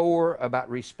 through 4 about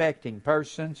respecting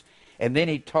persons, and then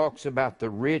he talks about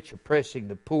the rich oppressing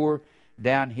the poor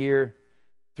down here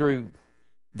through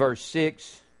verse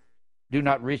 6. Do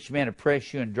not rich men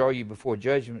oppress you and draw you before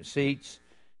judgment seats?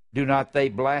 Do not they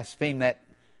blaspheme that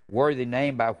worthy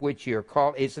name by which you are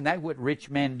called? Isn't that what rich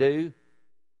men do?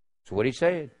 That's what he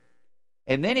said.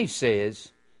 And then he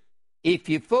says, if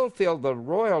you fulfill the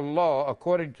royal law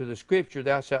according to the Scripture,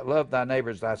 thou shalt love thy neighbor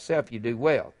as thyself, you do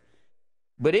well.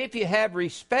 But if you have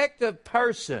respect of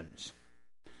persons,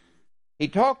 he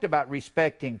talked about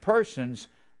respecting persons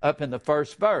up in the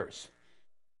first verse.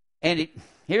 And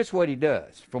here's what he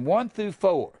does. From 1 through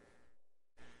 4,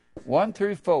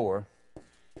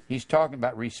 he's talking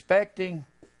about respecting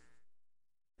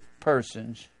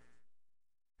persons,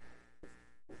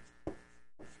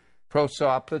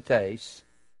 prosopotes,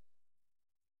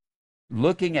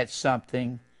 looking at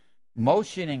something,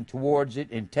 motioning towards it,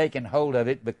 and taking hold of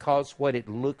it because what it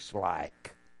looks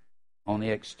like on the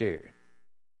exterior.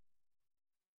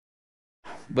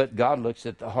 But God looks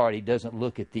at the heart. He doesn't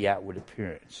look at the outward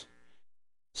appearance.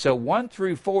 So 1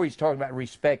 through 4, he's talking about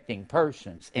respecting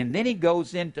persons. And then he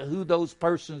goes into who those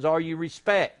persons are you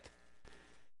respect.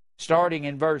 Starting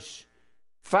in verse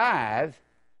 5,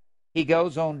 he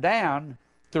goes on down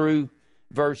through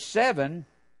verse 7,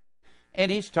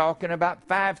 and he's talking about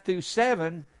 5 through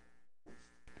 7.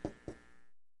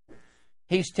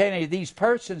 He's telling you these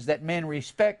persons that men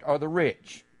respect are the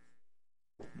rich.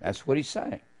 That's what he's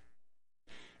saying.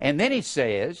 And then he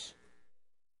says,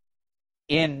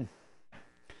 in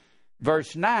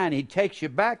verse 9, he takes you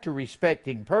back to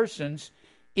respecting persons.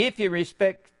 If you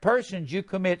respect persons, you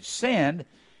commit sin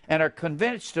and are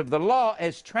convinced of the law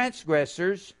as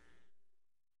transgressors.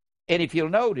 And if you'll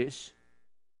notice,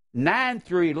 9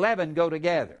 through 11 go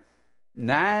together.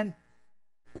 9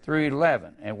 through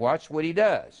 11. And watch what he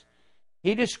does.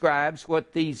 He describes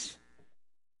what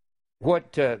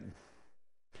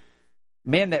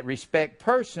men that respect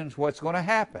persons, what's going to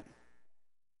happen.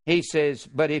 He says,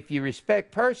 but if you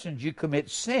respect persons, you commit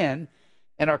sin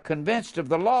and are convinced of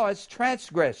the law as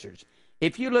transgressors.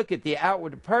 If you look at the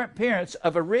outward appearance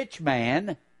of a rich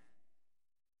man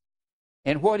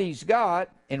and what he's got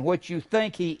and what you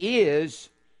think he is,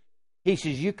 he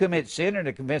says, you commit sin and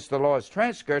are convinced of the law as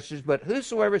transgressors, but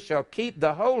whosoever shall keep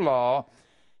the whole law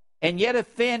and yet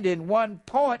offend in one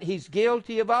point, he's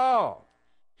guilty of all.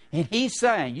 And he's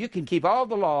saying you can keep all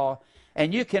the law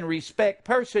and you can respect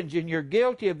persons and you're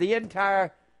guilty of the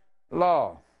entire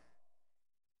law.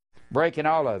 Breaking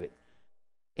all of it.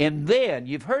 And then,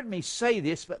 you've heard me say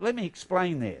this, but let me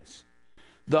explain this.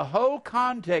 The whole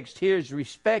context here is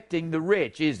respecting the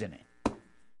rich, isn't it?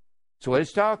 That's what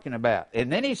it's talking about.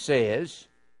 And then he says,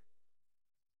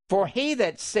 for he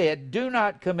that said, do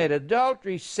not commit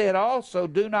adultery, said also,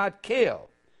 do not kill.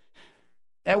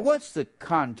 Now, what's the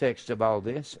context of all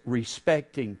this?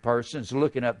 Respecting persons,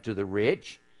 looking up to the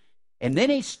rich. And then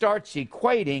he starts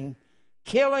equating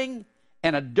killing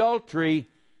and adultery.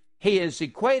 He is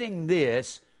equating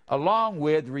this along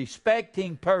with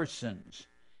respecting persons.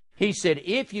 He said,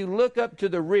 if you look up to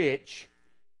the rich,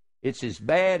 It's as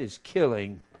bad as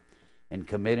killing and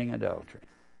committing adultery.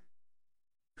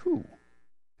 Whew.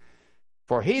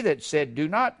 For he that said, do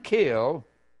not kill,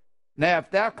 now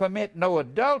if thou commit no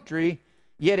adultery,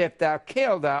 yet if thou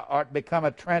kill, thou art become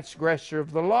a transgressor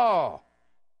of the law.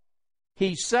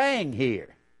 He's saying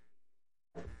here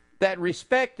that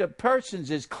respect of persons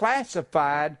is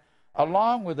classified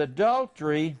along with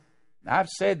adultery. I've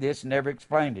said this and never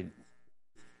explained it.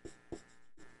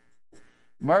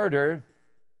 Murder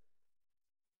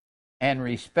and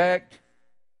respect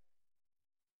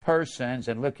persons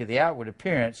and look at the outward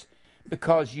appearance,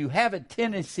 because you have a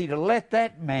tendency to let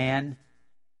that man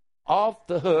off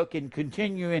the hook and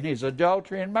continue in his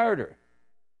adultery and murder.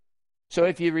 So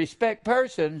if you respect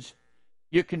persons,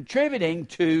 you're contributing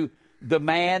to the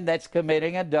man that's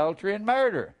committing adultery and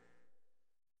murder.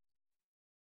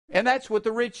 And that's what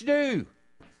the rich do.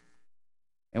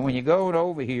 And when you go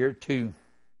over here to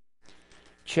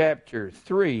chapter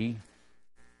 3,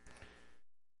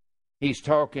 he's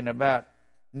talking about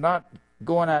not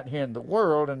going out here in the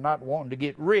world and not wanting to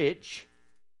get rich.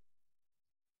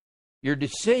 You're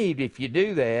deceived if you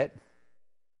do that.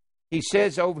 He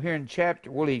says over here in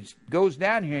he goes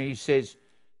down here and he says,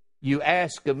 you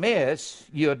ask amiss,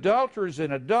 you adulterers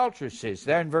and adulteresses.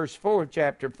 There in verse 4,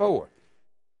 chapter 4.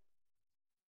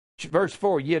 Verse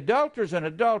 4, ye adulterers and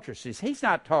adulteresses. He's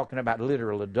not talking about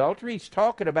literal adultery. He's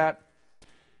talking about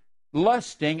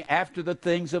lusting after the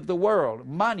things of the world,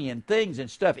 money and things and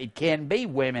stuff. It can be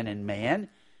women and men,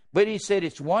 but he said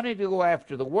it's wanting to go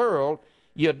after the world.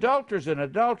 Ye adulterers and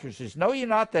adulteresses, know ye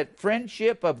not that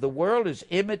friendship of the world is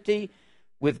enmity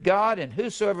with God, and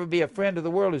whosoever be a friend of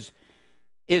the world is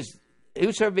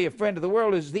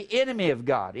the enemy of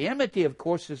God. Enmity, of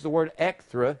course, is the word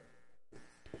ekthra,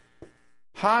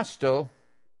 hostile.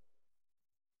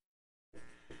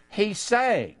 He's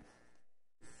saying,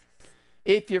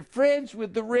 if you're friends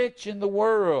with the rich in the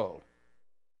world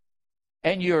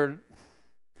and you're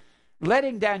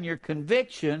letting down your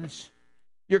convictions,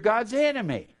 you're God's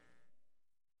enemy.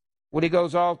 Well, he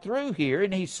goes all through here,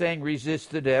 and he's saying,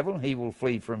 resist the devil, and he will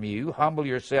flee from you. Humble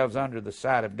yourselves under the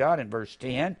sight of God in verse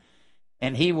 10,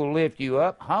 and he will lift you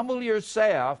up. Humble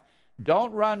yourself.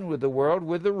 Don't run with the world,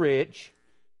 with the rich.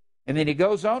 And then he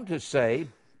goes on to say,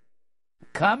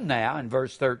 come now, in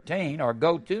verse 13, or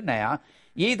go to now,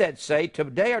 ye that say,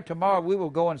 today or tomorrow we will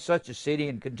go in such a city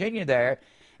and continue there,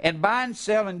 and buy and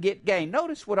sell and get gain.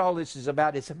 Notice what all this is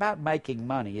about. It's about making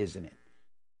money, isn't it?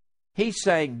 He's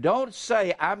saying, don't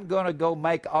say, I'm going to go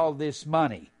make all this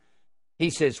money. He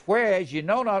says, whereas you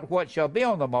know not what shall be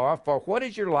on the morrow, for what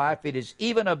is your life? It is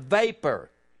even a vapor.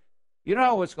 You don't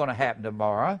know what's going to happen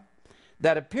tomorrow.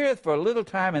 That appeareth for a little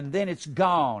time, and then it's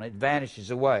gone. It vanishes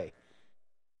away.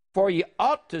 For you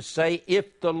ought to say,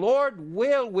 if the Lord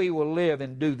will, we will live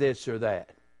and do this or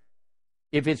that.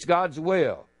 If it's God's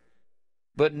will.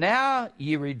 But now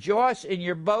ye rejoice in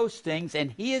your boastings, and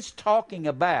he is talking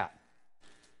about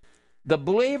the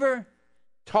believer,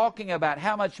 talking about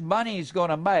how much money he's going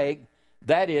to make.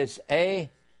 That is Alazon.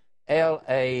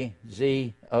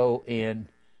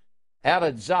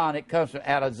 Alazon, it comes from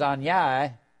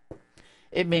Alazaniah.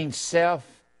 It means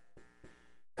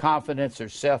self-confidence or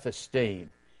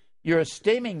self-esteem. You're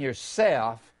esteeming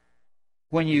yourself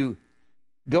when you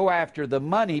go after the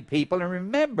money people. And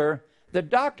remember, the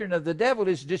doctrine of the devil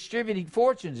is distributing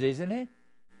fortunes, isn't it?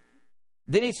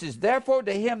 Then he says, therefore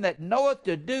to him that knoweth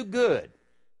to do good,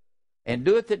 and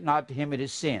doeth it not, to him it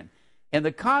is sin. In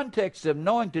the context of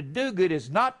knowing to do good is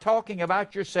not talking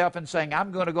about yourself and saying,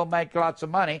 I'm going to go make lots of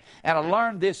money, and I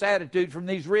learned this attitude from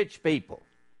these rich people.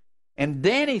 And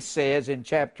then he says in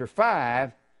chapter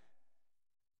 5,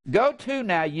 go to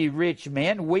now, ye rich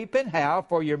men, weep and howl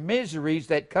for your miseries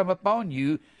that come upon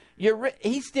you.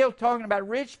 He's still talking about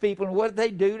rich people and what they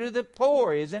do to the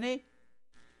poor, isn't he?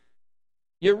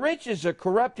 Your riches are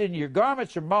corrupted, and your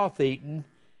garments are moth-eaten.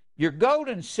 Your gold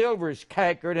and silver is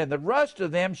cankered, and the rust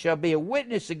of them shall be a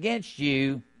witness against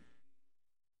you,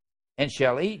 and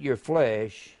shall eat your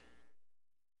flesh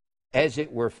as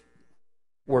it were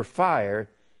fire.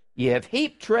 Ye have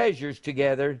heaped treasures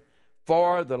together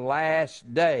for the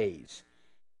last days.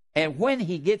 And when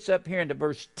he gets up here into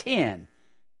verse 10,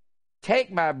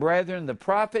 take my brethren, the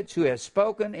prophets who have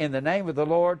spoken in the name of the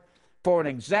Lord, for an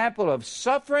example of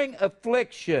suffering,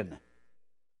 affliction,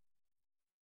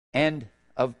 and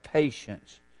of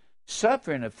patience.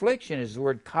 Suffering, affliction is the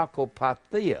word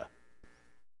kakopathia.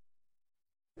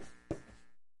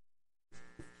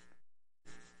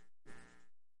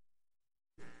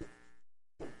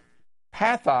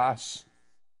 Pathos,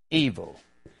 evil.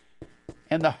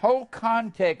 And the whole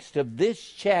context of this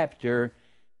chapter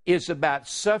is about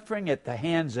suffering at the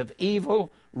hands of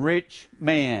evil, rich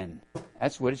men.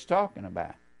 That's what it's talking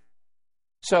about.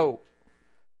 So,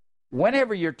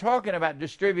 whenever you're talking about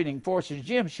distributing forces,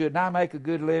 Jim, shouldn't I make a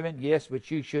good living? Yes,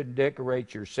 but you shouldn't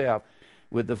decorate yourself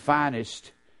with the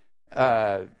finest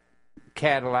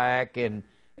Cadillac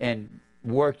and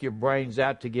work your brains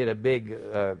out to get a big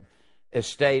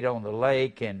estate on the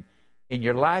lake. And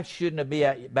your life shouldn't be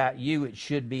about you. It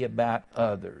should be about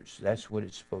others. That's what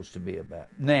it's supposed to be about.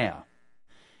 Now,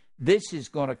 this is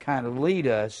going to kind of lead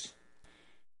us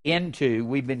into,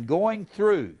 we've been going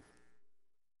through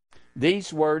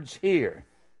these words here.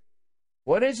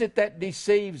 What is it that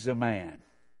deceives a man?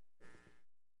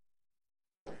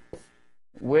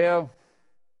 Well,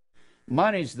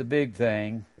 money's the big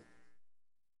thing.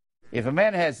 If a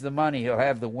man has the money, he'll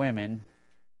have the women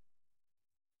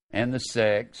and the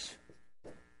sex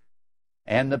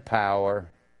and the power.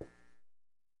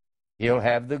 He'll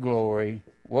have the glory,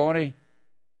 won't he?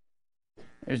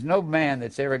 There's no man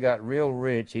that's ever got real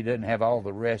rich, he doesn't have all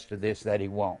the rest of this that he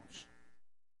wants.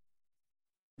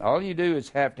 All you do is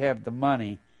have to have the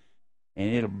money,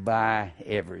 and it'll buy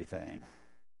everything.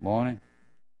 Won't it?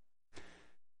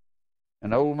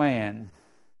 An old man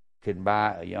can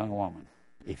buy a young woman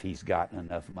if he's got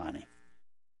enough money.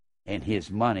 And his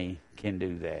money can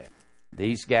do that.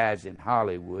 These guys in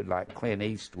Hollywood, like Clint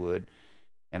Eastwood,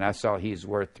 and I saw he's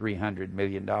worth $300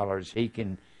 million. He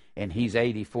can, and he's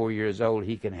 84 years old,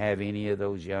 he can have any of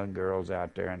those young girls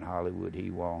out there in Hollywood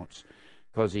he wants.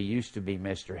 Because he used to be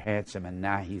Mr. Handsome, and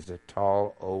now he's a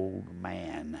tall, old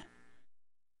man.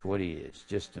 That's what he is,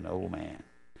 just an old man.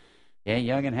 He ain't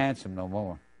young and handsome no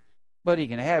more. But he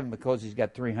can have them because he's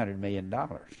got $300 million.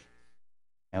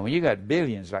 And when you got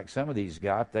billions like some of these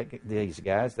guys,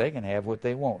 they can have what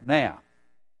they want. Now,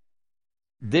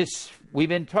 we've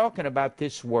been talking about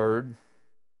this word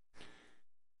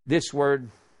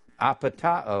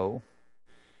apatao,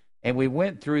 and we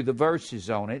went through the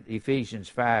verses on it. Ephesians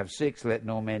 5:6, let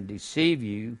no man deceive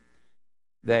you,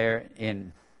 there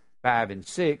in 5 and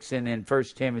 6. And then 1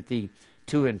 Timothy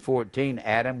 2:14,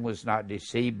 Adam was not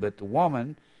deceived but the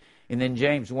woman. And then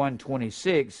James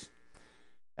 1:26,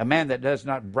 a man that does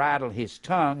not bridle his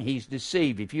tongue, he's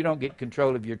deceived. If you don't get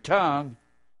control of your tongue,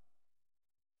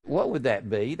 what would that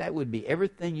be? That would be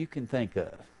everything you can think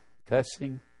of.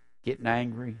 Cussing, getting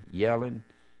angry, yelling,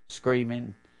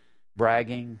 screaming,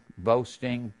 bragging,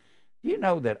 boasting. You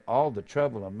know that all the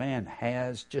trouble a man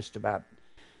has, just about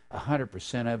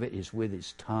 100% of it is with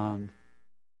his tongue.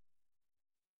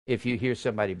 If you hear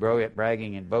somebody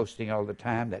bragging and boasting all the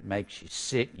time, that makes you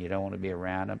sick. You don't want to be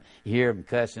around them. You hear them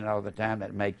cussing all the time,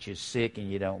 that makes you sick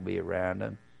and you don't be around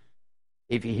them.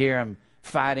 If you hear them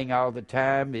fighting all the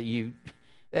time,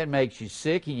 that makes you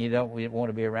sick and you don't want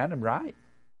to be around them, right?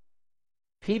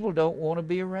 People don't want to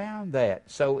be around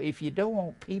that. So if you don't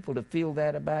want people to feel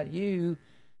that about you,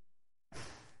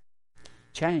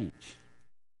 change.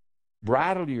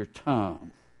 Bridle your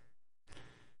tongue.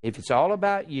 If it's all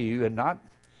about you and not...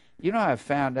 You know, I've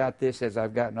found out this as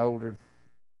I've gotten older.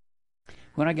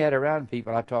 When I get around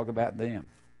people, I talk about them.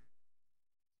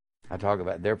 I talk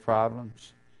about their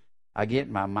problems. I get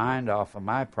my mind off of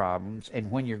my problems.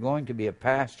 And when you're going to be a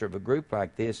pastor of a group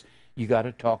like this, you got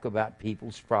to talk about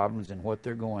people's problems and what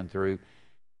they're going through.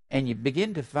 And you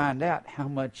begin to find out how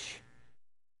much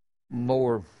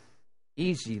more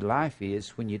easy life is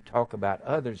when you talk about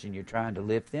others and you're trying to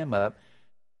lift them up.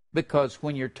 Because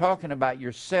when you're talking about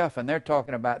yourself and they're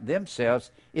talking about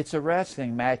themselves, it's a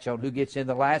wrestling match on who gets in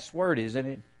the last word, isn't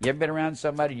it? You ever been around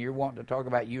somebody and you're wanting to talk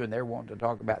about you and they're wanting to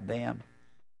talk about them?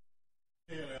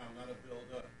 Yeah, not a build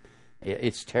up.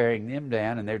 It's tearing them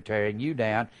down and they're tearing you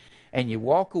down. And you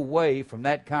walk away from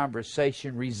that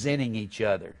conversation resenting each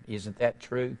other. Isn't that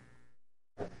true?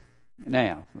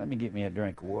 Now, let me get me a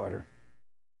drink of water.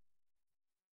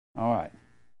 All right.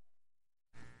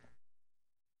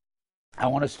 I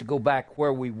want us to go back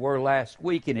where we were last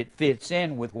week, and it fits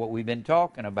in with what we've been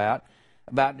talking about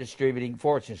distributing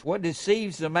fortunes. What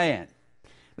deceives the man?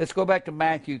 Let's go back to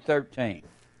Matthew 13.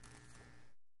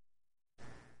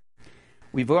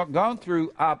 We've gone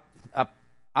through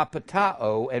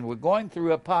apatao, and we're going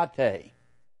through apate.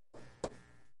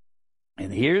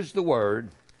 And here's the word,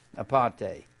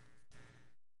 apate.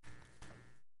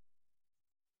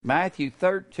 Matthew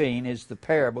 13 is the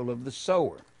parable of the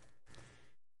sower.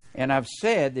 And I've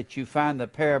said that you find the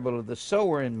parable of the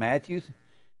sower in Matthew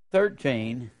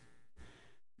 13,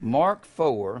 Mark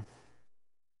 4,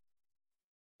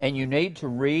 and you need to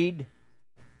read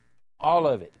all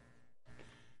of it.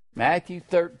 Matthew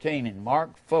 13 and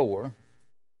Mark 4.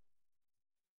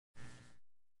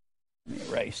 Let me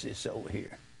erase this over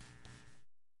here.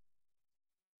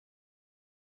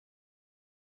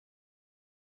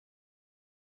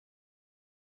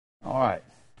 All right.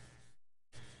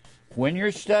 When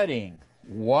you're studying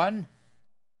one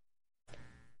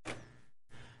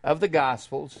of the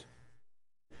Gospels,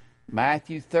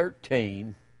 Matthew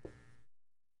 13,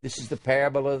 this is the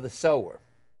parable of the sower.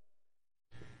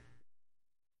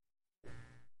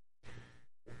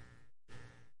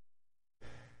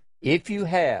 If you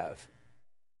have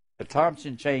a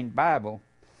Thompson Chain Bible,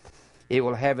 it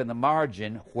will have in the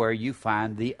margin where you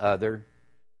find the other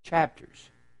chapters.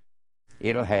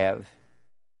 It'll have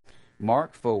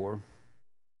Mark 4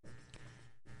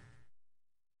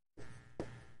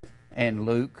 and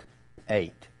Luke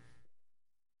 8.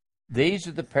 These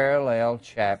are the parallel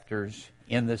chapters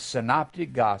in the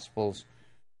Synoptic Gospels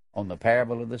on the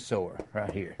parable of the sower,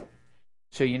 right here.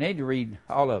 So you need to read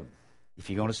all of them. If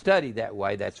you're going to study that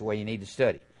way, that's the way you need to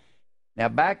study. Now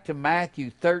back to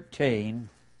Matthew 13,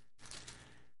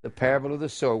 the parable of the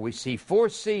sower. We see 4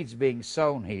 seeds being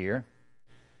sown here.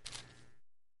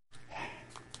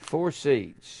 4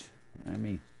 seeds.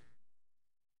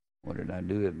 What did I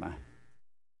do with my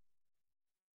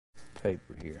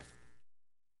paper here?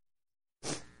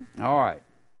 All right.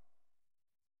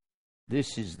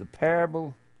 This is the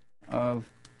parable of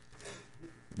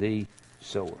the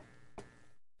sower.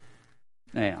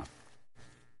 Now,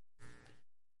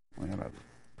 well, I've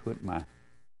put my...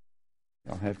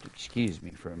 Y'all have to excuse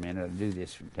me for a minute. I do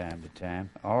this from time to time.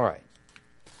 All right.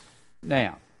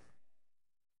 Now,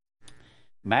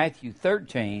 Matthew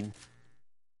 13,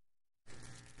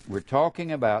 we're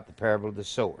talking about the parable of the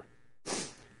sower.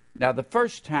 Now, the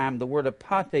first time the word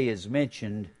apate is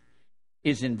mentioned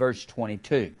is in verse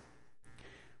 22.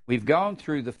 We've gone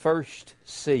through the first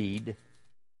seed.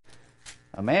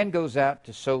 A man goes out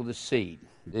to sow the seed.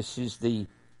 This is the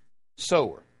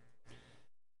sower.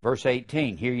 Verse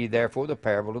 18, hear ye therefore the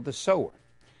parable of the sower.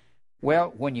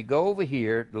 Well, when you go over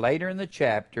here, later in the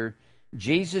chapter,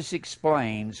 Jesus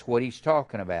explains what he's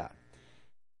talking about.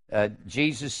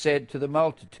 Jesus said to the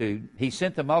multitude, he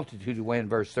sent the multitude away in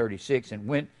verse 36 and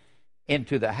went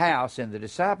into the house, and the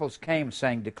disciples came,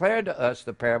 saying, declare to us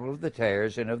the parable of the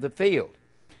tares and of the field.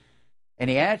 And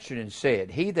he answered and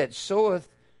said, he that soweth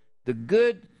the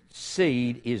good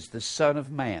seed is the Son of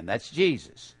Man. That's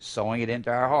Jesus, sowing it into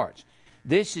our hearts.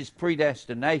 This is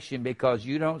predestination, because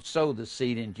you don't sow the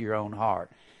seed into your own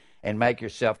heart and make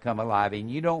yourself come alive,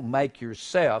 and you don't make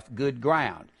yourself good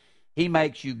ground. He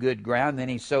makes you good ground, then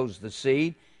he sows the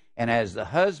seed, and as the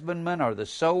husbandman or the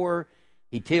sower,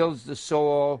 he tills the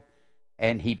soil,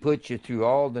 and he puts you through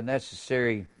all the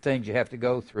necessary things you have to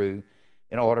go through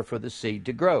in order for the seed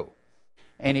to grow.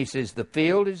 And he says, the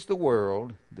field is the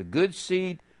world, the good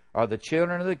seed are the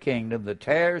children of the kingdom, the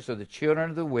tares are the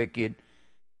children of the wicked,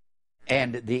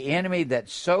 and the enemy that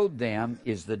sowed them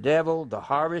is the devil, the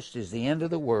harvest is the end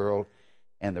of the world,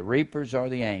 and the reapers are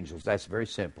the angels. That's very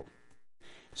simple.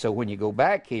 So when you go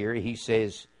back here, he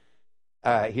says,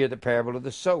 hear the parable of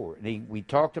the sower. We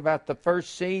talked about the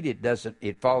first seed.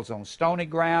 It falls on stony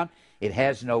ground. It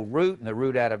has no root, and the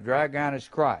root out of dry ground is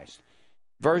Christ.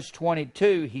 Verse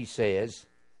 22, he says,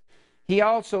 he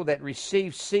also that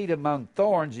receives seed among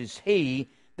thorns is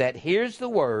he that hears the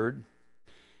word,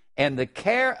 and the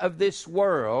care of this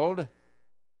world,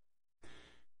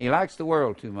 he likes the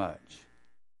world too much.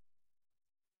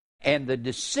 And the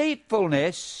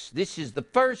deceitfulness, this is the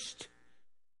first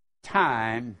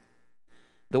time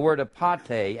the word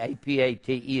apate,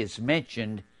 A-P-A-T-E, is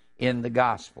mentioned in the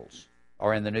Gospels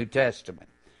or in the New Testament.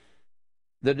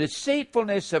 The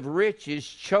deceitfulness of riches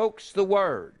chokes the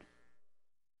word.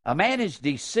 A man is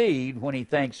deceived when he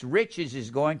thinks riches is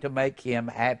going to make him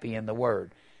happy in the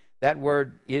word. That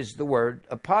word is the word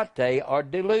apate, or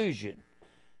delusion.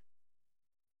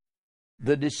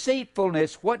 The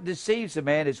deceitfulness, what deceives a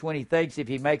man is when he thinks if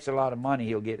he makes a lot of money,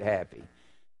 he'll get happy.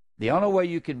 The only way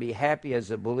you can be happy as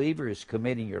a believer is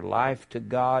committing your life to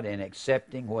God and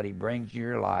accepting what he brings to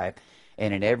your life,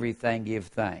 and in everything give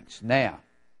thanks. Now,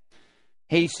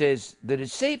 he says, the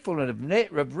deceitfulness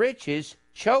of riches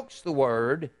chokes the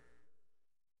word.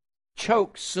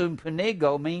 Choke,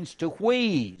 sumpenigo, means to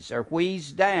wheeze or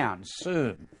wheeze down.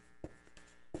 Sum.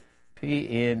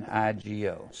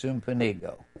 P-N-I-G-O.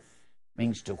 Sumpenigo.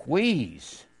 Means to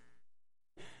wheeze.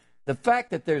 The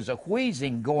fact that there's a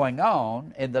wheezing going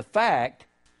on, and the fact,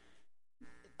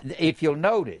 if you'll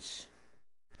notice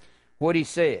what he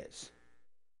says,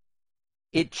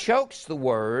 it chokes the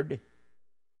word,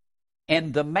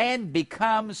 and the man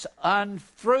becomes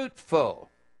unfruitful.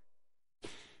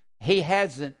 He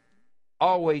hasn't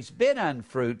always been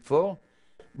unfruitful,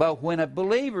 but when a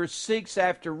believer seeks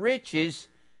after riches,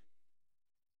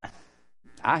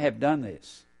 I have done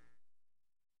this.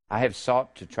 I have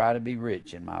sought to try to be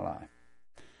rich in my life.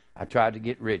 I tried to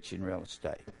get rich in real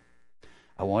estate.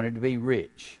 I wanted to be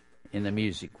rich in the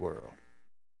music world.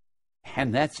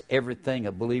 And that's everything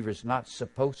a believer's not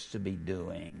supposed to be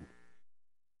doing.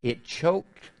 It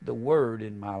choked the Word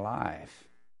in my life.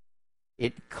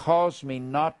 It caused me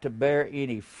not to bear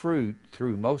any fruit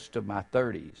through most of my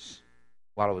 30s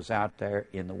while I was out there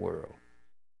in the world.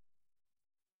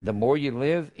 The more you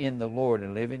live in the Lord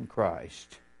and live in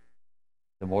Christ,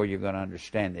 the more you're going to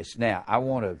understand this. Now, I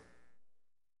want to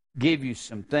give you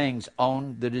some things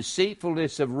on the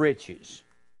deceitfulness of riches.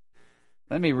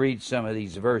 Let me read some of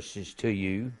these verses to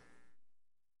you.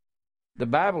 The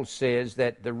Bible says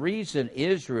that the reason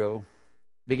Israel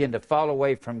began to fall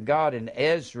away from God in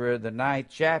Ezra, the 9th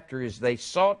chapter, is they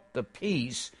sought the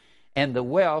peace and the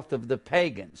wealth of the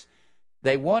pagans.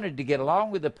 They wanted to get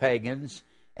along with the pagans,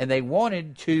 and they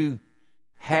wanted to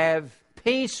have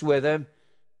peace with them,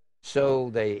 so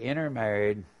they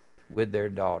intermarried with their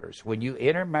daughters. When you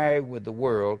intermarry with the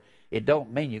world, it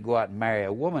don't mean you go out and marry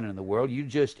a woman in the world. You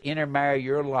just intermarry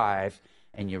your life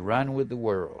and you run with the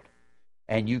world.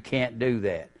 And you can't do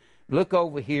that. Look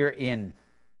over here in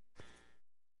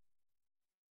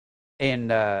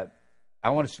I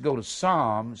want us to go to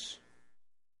Psalms,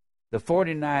 the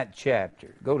 49th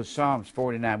chapter. Go to Psalms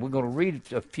 49. We're going to read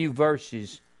a few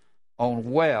verses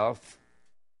on wealth,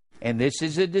 and this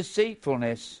is a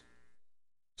deceitfulness.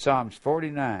 Psalms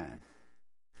 49.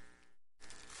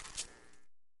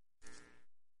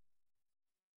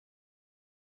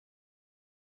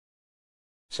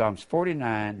 Psalms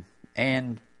 49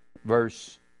 and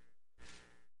verse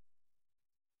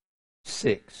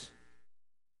 6.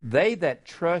 They that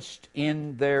trust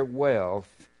in their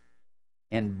wealth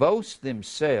and boast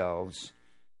themselves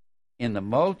in the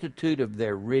multitude of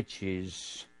their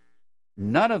riches,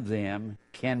 none of them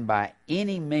can by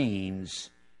any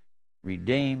means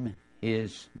redeem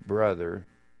his brother,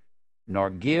 nor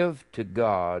give to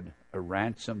God a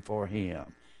ransom for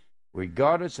him.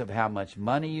 Regardless of how much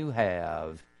money you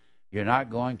have, you're not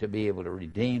going to be able to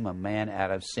redeem a man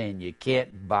out of sin. You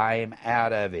can't buy him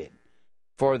out of it.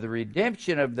 For the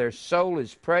redemption of their soul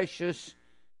is precious,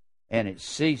 and it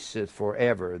ceaseth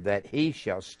forever, that he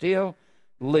shall still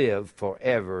live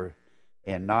forever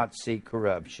and not see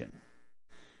corruption.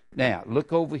 Now,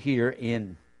 look over here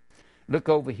in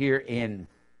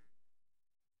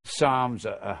Psalms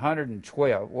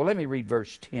 112. Well, let me read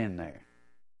verse 10 there.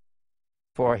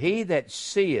 For he that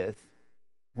seeth,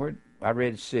 I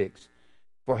read 6.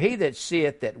 For he that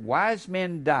seeth that wise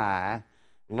men die,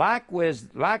 likewise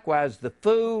the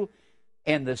fool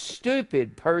and the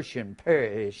stupid person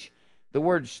perish. The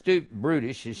word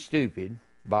brutish is stupid,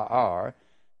 ba'ar,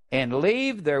 and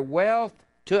leave their wealth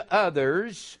to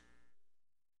others.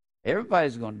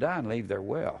 Everybody's going to die and leave their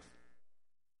wealth.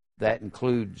 That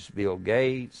includes Bill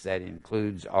Gates. That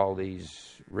includes all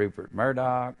these Rupert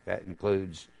Murdoch. That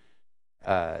includes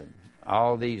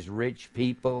all these rich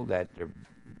people that are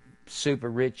super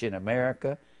rich in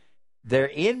America. Their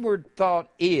inward thought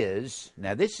is,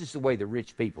 now this is the way the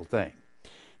rich people think,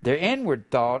 their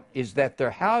inward thought is that their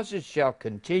houses shall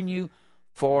continue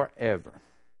forever,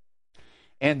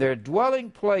 and their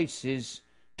dwelling places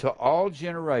to all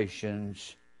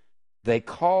generations. They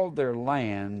call their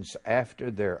lands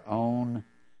after their own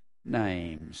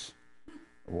names.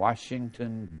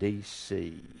 Washington,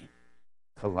 D.C.,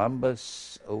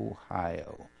 Columbus,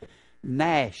 Ohio,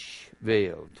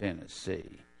 Nashville,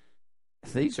 Tennessee.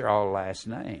 These are all last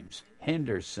names.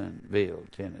 Hendersonville,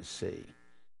 Tennessee.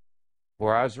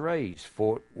 Where I was raised,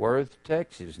 Fort Worth,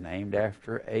 Texas, named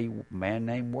after a man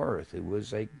named Worth, who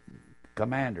was a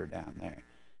commander down there.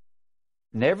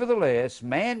 Nevertheless,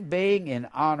 man being in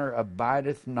honor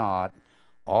abideth not.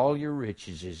 All your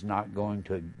riches is not going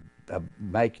to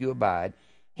make you abide.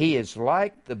 He is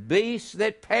like the beasts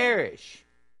that perish.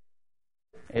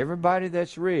 Everybody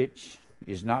that's rich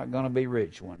is not going to be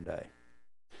rich one day.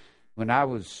 When I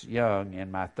was young, in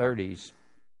my 30s,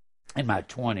 in my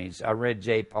 20s, I read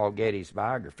J. Paul Getty's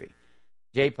biography.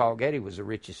 J. Paul Getty was the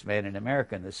richest man in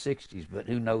America in the 60s, but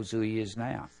who knows who he is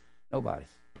now? Nobody.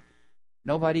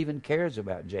 Nobody even cares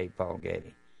about J. Paul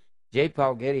Getty. J.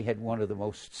 Paul Getty had one of the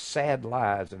most sad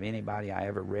lives of anybody I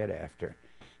ever read after.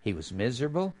 He was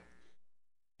miserable.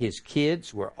 His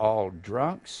kids were all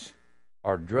drunks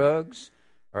or drugs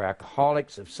or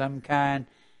alcoholics of some kind.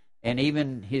 And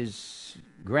even his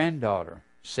granddaughter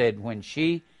said when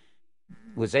she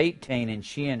was 18 and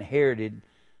she inherited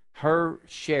her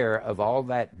share of all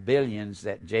that billions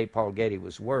that J. Paul Getty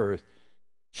was worth,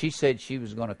 she said she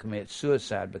was going to commit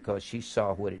suicide because she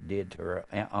saw what it did to her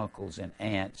uncles and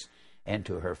aunts and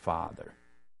to her father.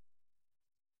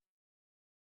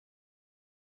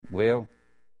 Well,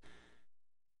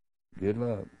 good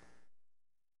luck.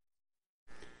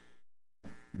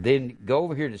 Then go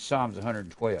over here to Psalms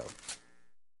 112.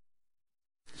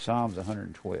 Psalms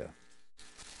 112.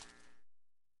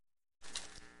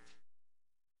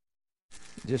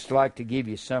 Just like to give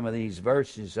you some of these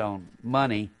verses on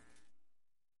money.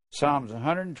 Psalms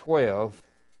 112.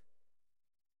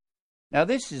 Now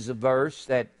this is a verse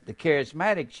that the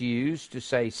charismatics use to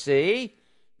say, see,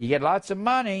 you get lots of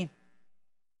money.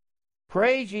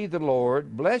 Praise ye the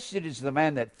Lord. Blessed is the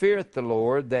man that feareth the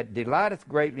Lord, that delighteth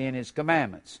greatly in his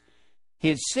commandments.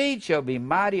 His seed shall be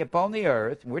mighty upon the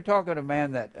earth. We're talking a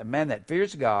man that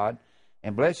fears God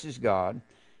and blesses God.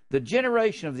 The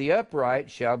generation of the upright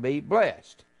shall be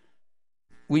blessed.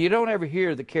 Well, you don't ever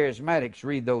hear the charismatics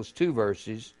read those two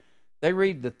verses. They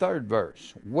read the third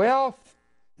verse. Wealth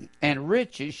and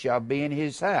riches shall be in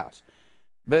his house.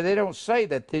 But they don't say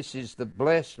that this is the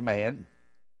blessed man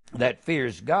that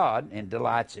fears God and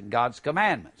delights in God's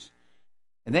commandments.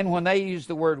 And then when they use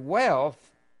the word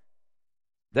wealth,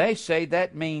 they say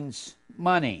that means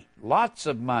money, lots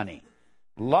of money,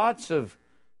 lots of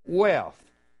wealth.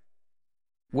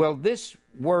 Well, this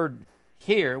word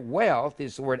here, wealth,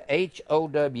 is the word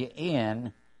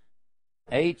H-O-W-N.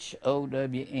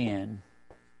 H-O-W-N.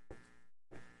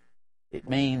 It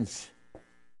means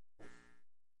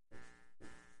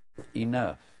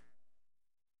enough.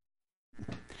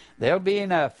 There'll be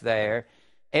enough there.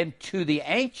 And to the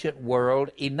ancient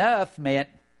world, enough meant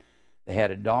they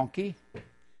had a donkey,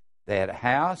 they had a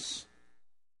house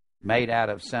made out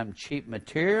of some cheap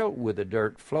material with a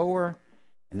dirt floor,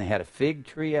 and they had a fig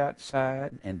tree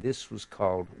outside, and this was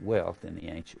called wealth in the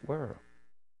ancient world.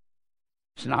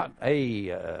 It's not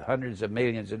hundreds of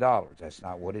millions of dollars. That's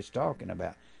not what it's talking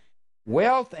about.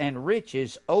 Wealth and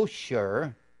riches,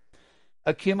 osher,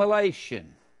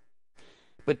 accumulation.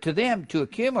 But to them, to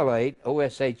accumulate,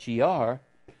 O-S-H-E-R,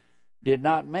 did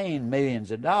not mean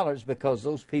millions of dollars, because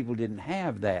those people didn't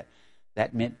have that.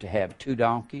 That meant to have 2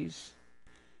 donkeys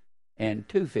and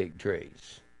 2 fig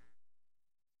trees.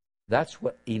 That's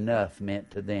what enough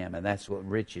meant to them, and that's what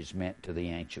riches meant to the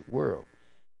ancient world.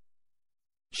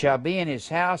 Shall be in his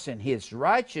house, and his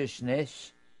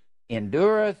righteousness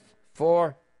endureth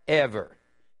forever.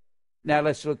 Now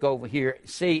let's look over here.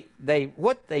 See,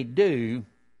 what they do,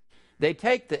 they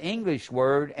take the English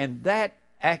word, and that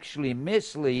actually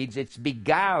misleads. It's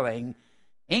beguiling.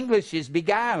 English is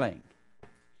beguiling.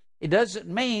 It doesn't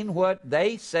mean what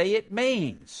they say it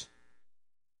means.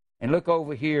 And look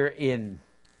over here in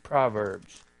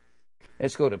Proverbs.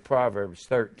 Let's go to Proverbs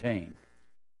 13.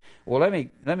 Well,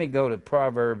 let me go to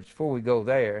Proverbs. Before we go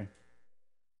there,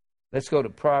 let's go to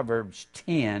Proverbs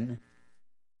 10.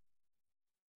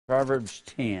 Proverbs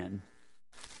 10.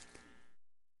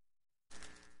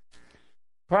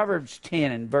 Proverbs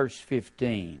 10 and verse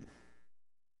 15.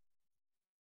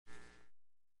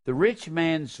 The rich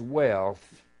man's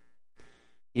wealth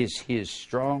is his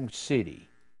strong city.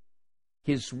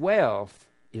 His wealth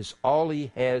is all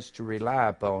he has to rely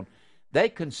upon. They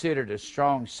considered a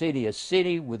strong city a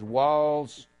city with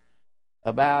walls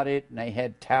about it, and they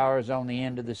had towers on the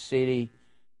end of the city.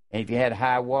 And if you had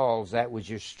high walls, that was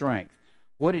your strength.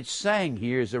 What it's saying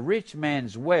here is a rich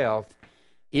man's wealth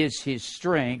is his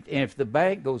strength, and if the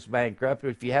bank goes bankrupt, or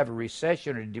if you have a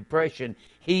recession or depression,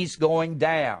 he's going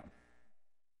down.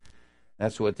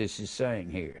 That's what this is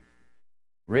saying here.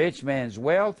 Rich man's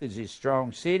wealth is his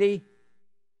strong city.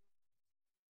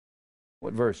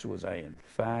 What verse was I in?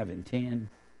 5 and 10?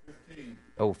 15.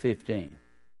 Oh, 15.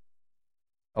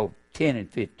 Oh, 10 and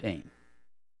 15.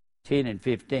 10 and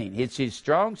 15. It's his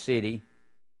strong city,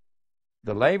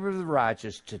 the labor of the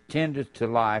righteous to tendeth to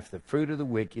life, the fruit of the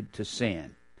wicked to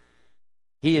sin.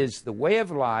 He is the way of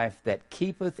life that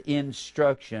keepeth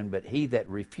instruction, but he that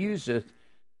refuseth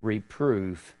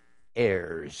reproof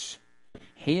errs.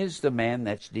 He is the man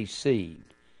that's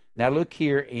deceived. Now look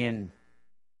here in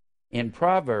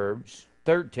Proverbs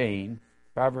 13,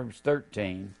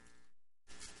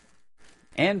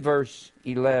 and verse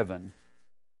 11.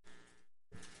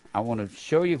 I want to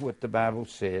show you what the Bible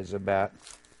says about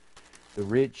the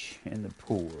rich and the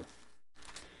poor.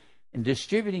 And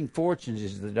distributing fortunes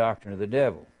is the doctrine of the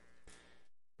devil.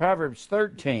 Proverbs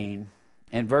 13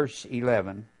 and verse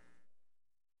 11.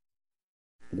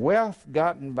 Wealth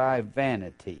gotten by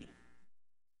vanity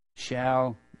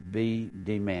shall be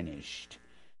diminished.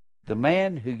 The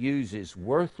man who uses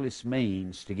worthless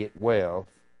means to get wealth,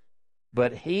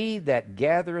 but he that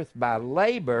gathereth by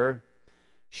labor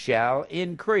shall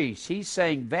increase. He's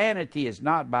saying vanity is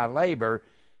not by labor.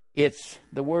 It's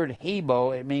the word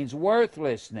hebel. It means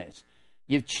worthlessness.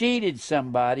 You've cheated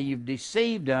somebody. You've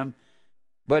deceived them.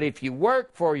 But if you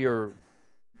work for your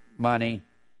money,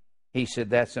 he said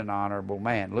that's an honorable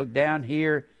man. Look down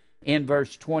here in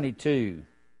verse 22.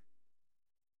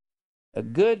 A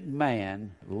good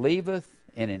man leaveth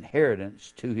an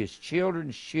inheritance to his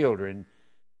children's children,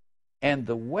 and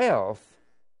the wealth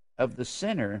of the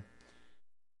sinner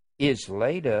is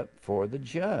laid up for the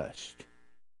just.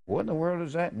 What in the world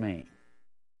does that mean?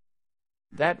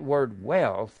 That word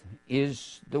wealth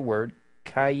is the word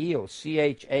chayil,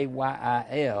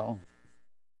 C-H-A-Y-I-L.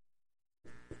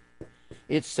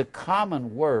 It's the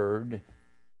common word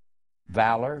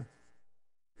valor,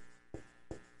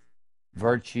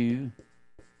 virtue.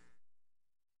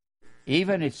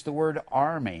 Even it's the word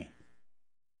army.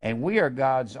 And we are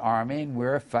God's army, and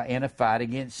we're in a fight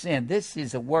against sin. This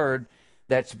is a word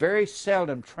that's very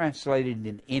seldom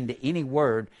translated into any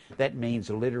word that means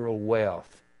literal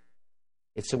wealth.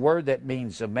 It's a word that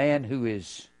means a man who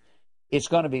is, it's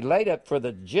going to be laid up for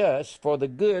the just, for the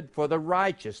good, for the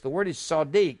righteous. The word is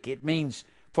sadiq. It means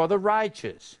for the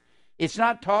righteous. It's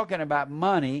not talking about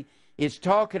money. It's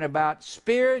talking about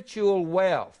spiritual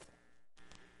wealth,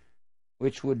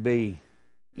 which would be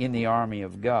in the army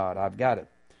of God. I've got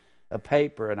a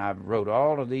paper, and I wrote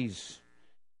all of these.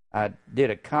 I did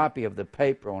a copy of the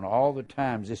paper on all the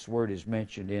times this word is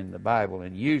mentioned in the Bible,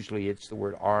 and usually it's the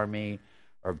word army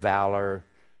or valor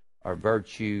or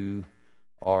virtue,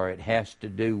 or it has to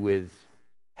do with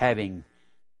having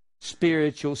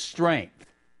spiritual strength.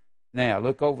 Now,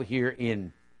 look over here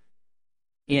in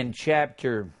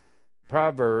chapter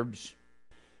Proverbs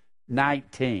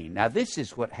 19. Now, this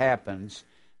is what happens.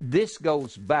 This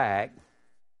goes back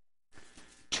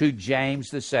to James,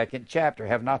 the 2nd chapter.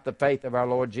 Have not the faith of our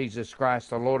Lord Jesus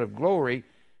Christ, the Lord of glory,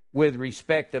 with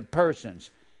respect of persons.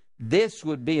 This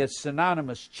would be a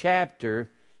synonymous chapter,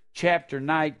 chapter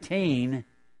 19,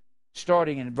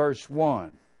 starting in verse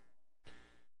 1.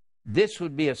 This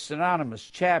would be a synonymous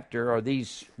chapter, or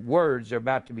these words are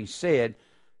about to be said,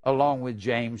 along with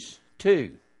James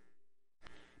 2.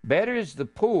 Better is the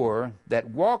poor that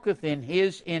walketh in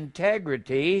his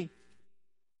integrity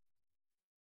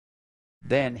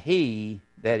than he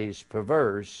that is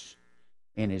perverse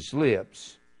in his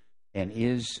lips and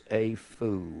is a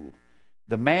fool.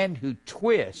 The man who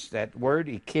twists, that word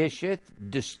ikisheth,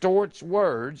 distorts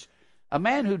words. A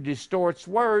man who distorts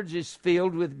words is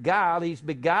filled with guile. He's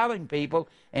beguiling people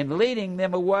and leading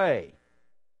them away.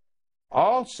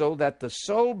 Also, that the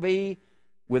soul be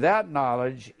without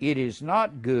knowledge, it is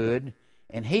not good,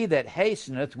 and he that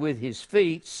hasteneth with his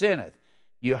feet sinneth.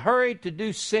 You hurry to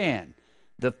do sin.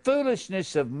 The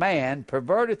foolishness of man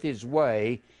perverteth his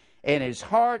way, and his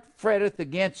heart fretteth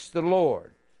against the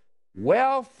Lord.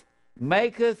 Wealth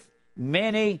maketh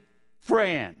many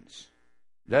friends.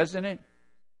 Doesn't it?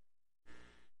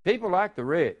 People like the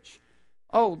rich.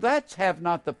 Oh, that's have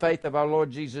not the faith of our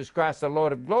Lord Jesus Christ, the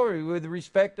Lord of glory, with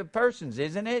respect of persons,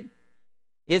 isn't it?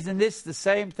 Isn't this the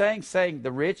same thing, saying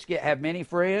the rich have many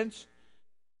friends?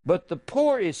 But the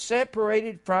poor is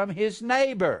separated from his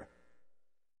neighbor.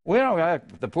 We don't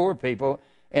like the poor people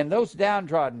and those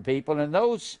downtrodden people and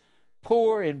those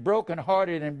poor and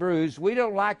brokenhearted and bruised. We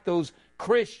don't like those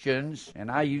Christians,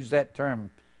 and I use that term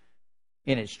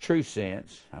in its true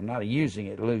sense. I'm not using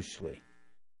it loosely.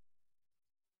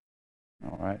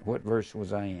 All right, what verse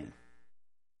was I in?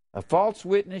 A false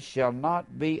witness shall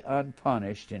not be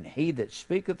unpunished, and he that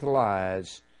speaketh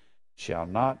lies shall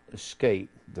not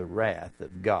escape the wrath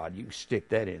of God. You can stick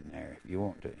that in there if you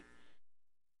want to.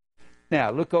 Now,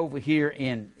 look over here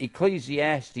in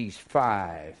Ecclesiastes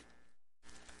 5.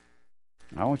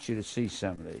 I want you to see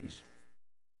some of these.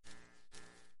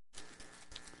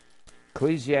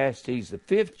 Ecclesiastes, the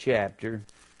 5th chapter.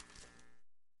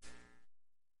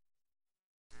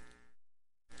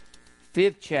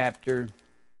 5th chapter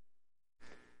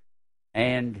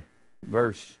and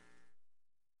verse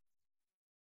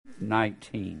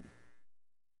 19.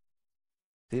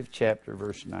 5th chapter,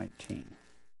 verse 19.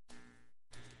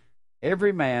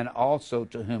 Every man also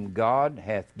to whom God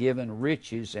hath given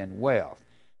riches and wealth.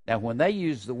 Now, when they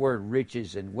used the word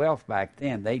riches and wealth back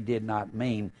then, they did not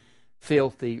mean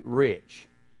filthy rich.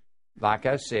 Like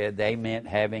I said, they meant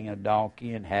having a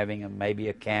donkey and having maybe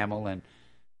a camel, and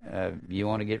you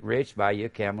want to get rich, buy you a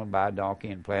camel, buy a donkey,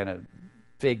 and plant a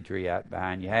fig tree out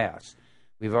behind your house.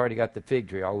 We've already got the fig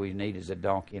tree. All we need is a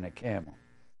donkey and a camel.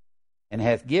 And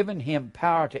hath given him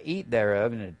power to eat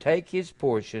thereof, and to take his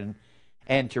portion,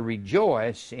 and to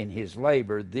rejoice in his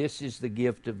labor. This is the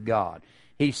gift of God.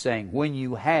 He's saying when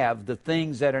you have the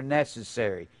things that are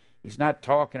necessary. He's not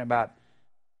talking about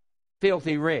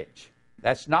filthy rich.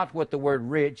 That's not what the word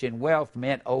rich and wealth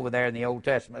meant over there in the Old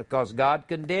Testament, because God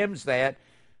condemns that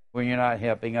when you're not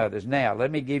helping others. Now,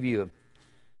 let me give you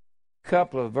a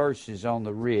couple of verses on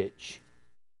the rich.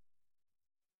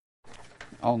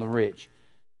 On the rich.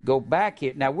 Go back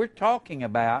here. Now, we're talking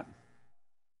about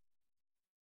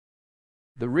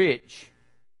the rich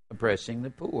oppressing the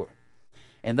poor.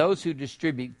 And those who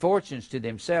distribute fortunes to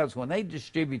themselves, when they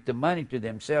distribute the money to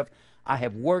themselves, I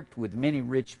have worked with many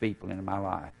rich people in my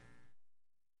life.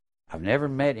 I've never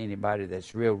met anybody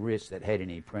that's real rich that had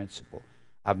any principle.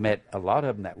 I've met a lot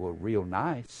of them that were real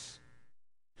nice.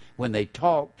 When they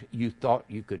talked, you thought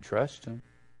you could trust them.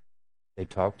 They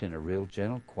talked in a real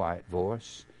gentle, quiet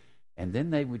voice. And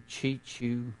then they would cheat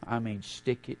you,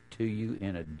 stick it to you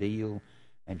in a deal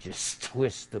and just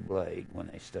twist the blade when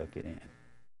they stuck it in.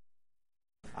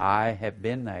 I have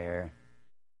been there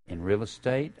in real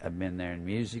estate. I've been there in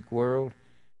music world.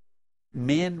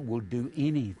 Men will do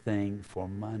anything for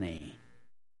money.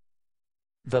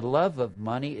 The love of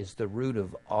money is the root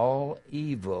of all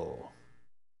evil.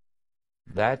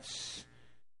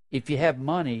 If you have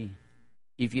money,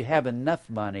 if you have enough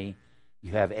money,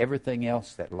 you have everything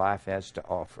else that life has to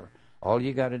offer. All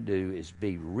you got to do is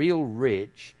be real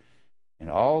rich, and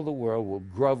all the world will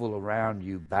grovel around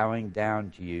you, bowing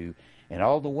down to you, and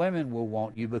all the women will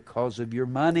want you because of your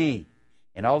money,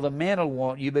 and all the men will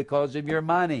want you because of your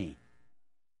money.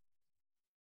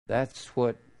 That's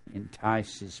what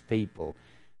entices people.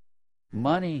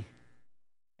 Money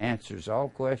answers all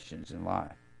questions in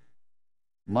life.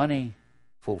 Money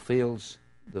fulfills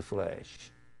the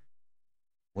flesh.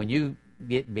 When you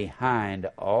get behind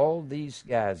all these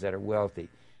guys that are wealthy,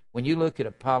 when you look at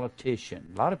a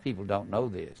politician, a lot of people don't know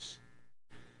this,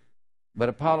 but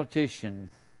a politician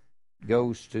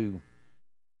goes to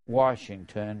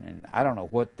Washington, and I don't know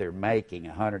what they're making,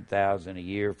 $100,000 a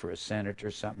year for a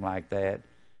senator, something like that.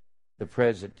 The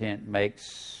president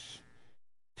makes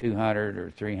 $200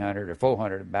 or $300 or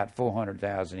 $400, about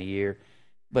 $400,000 a year,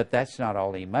 but that's not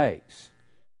all he makes.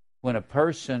 When a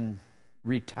person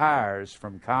retires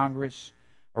from Congress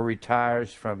or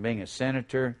retires from being a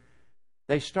senator,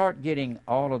 they start getting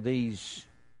all of these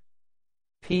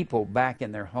people back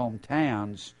in their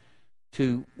hometowns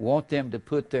to want them to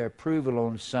put their approval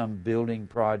on some building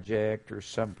project or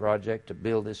some project to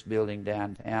build this building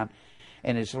downtown.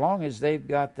 And as long as they've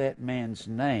got that man's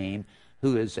name,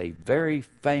 who is a very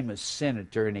famous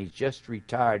senator, and he's just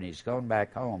retired and he's gone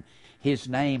back home, his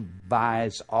name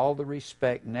buys all the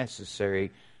respect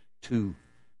necessary to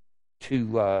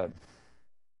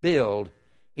build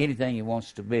anything he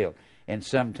wants to build. And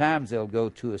sometimes they'll go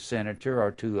to a senator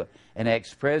or to an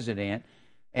ex-president,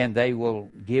 and they will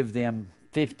give them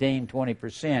 15,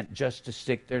 20% just to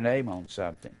stick their name on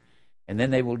something. And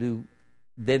then they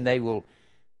will,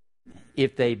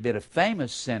 if they've been a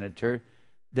famous senator,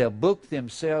 they'll book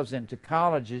themselves into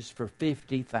colleges for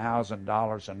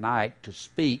 $50,000 a night to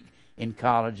speak in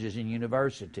colleges and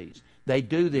universities. They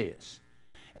do this.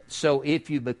 So if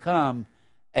you become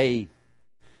a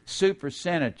super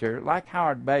senator, like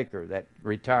Howard Baker, that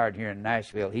retired here in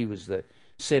Nashville, he was the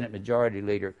Senate Majority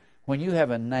Leader. When you have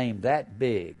a name that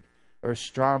big, or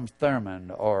Strom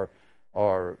Thurmond, or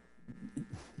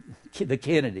the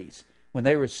Kennedys, when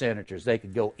they were senators, they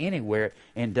could go anywhere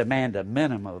and demand a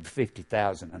minimum of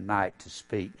 $50,000 a night to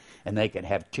speak, and they could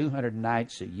have 200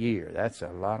 nights a year. That's a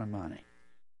lot of money.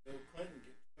 Bill Clinton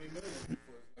gets $3 million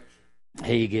for his election.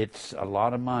 He gets a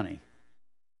lot of money,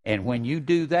 and when you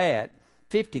do that,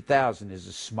 $50,000 is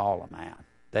a small amount.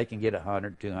 They can get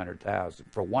 $100,000, $200,000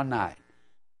 for one night.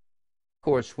 Of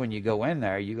course, when you go in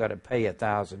there, you got to pay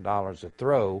 $1,000 a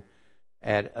throw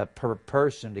at a per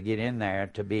person to get in there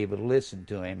to be able to listen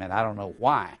to him, and I don't know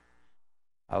why.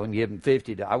 I wouldn't give him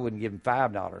 $50. I wouldn't give him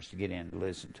 $5 to get in to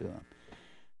listen to him.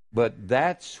 But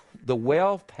that's the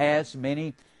wealthy has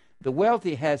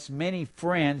many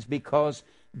friends because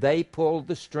they pull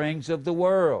the strings of the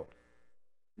world.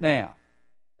 Now,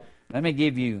 let me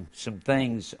give you some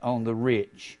things on the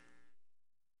rich.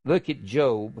 Look at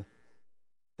Job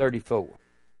 34.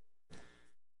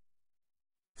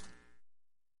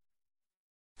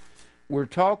 We're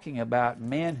talking about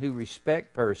men who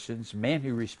respect persons, men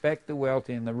who respect the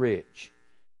wealthy and the rich.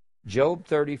 Job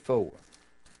 34.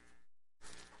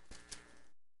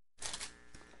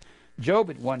 Job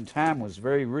at one time was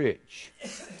very rich,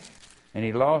 and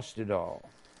he lost it all.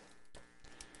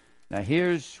 Now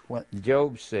here's what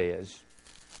Job says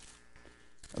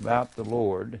about the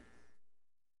Lord.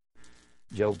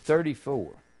 Job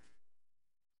 34.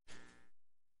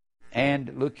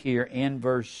 And look here in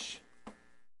verse,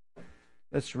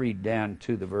 let's read down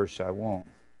to the verse I want.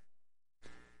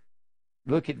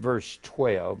 Look at verse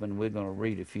 12, and we're going to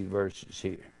read a few verses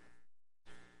here.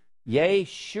 Yea,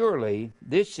 surely,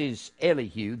 this is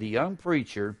Elihu, the young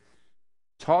preacher,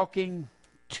 talking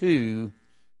to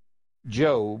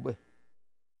Job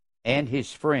and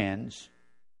his friends.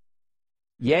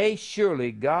 Yea,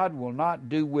 surely God will not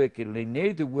do wickedly,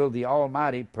 neither will the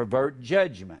Almighty pervert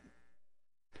judgment.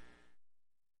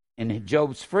 And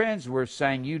Job's friends were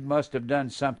saying, you must have done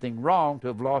something wrong to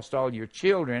have lost all your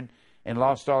children and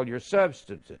lost all your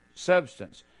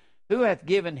substance. Who hath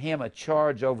given him a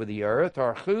charge over the earth,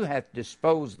 or who hath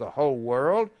disposed the whole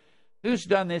world? Who's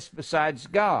done this besides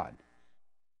God?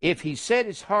 If he set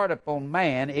his heart upon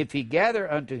man, if he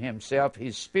gather unto himself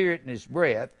his spirit and his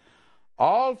breath,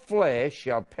 all flesh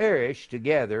shall perish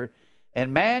together,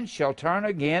 and man shall turn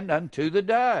again unto the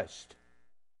dust.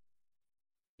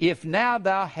 If now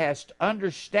thou hast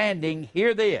understanding,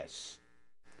 hear this.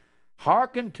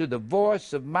 Hearken to the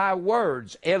voice of my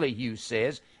words, Elihu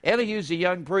says. Elihu's a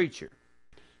young preacher.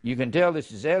 You can tell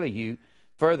this is Elihu.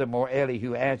 Furthermore,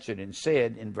 Elihu answered and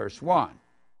said in verse 1,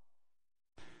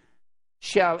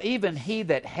 shall even he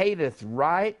that hateth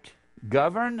right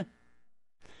govern?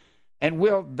 And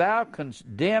wilt thou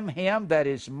condemn him that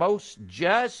is most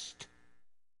just?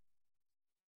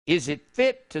 Is it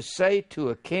fit to say to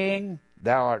a king,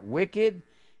 thou art wicked,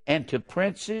 and to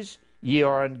princes, ye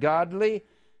are ungodly?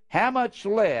 How much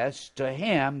less to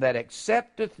him that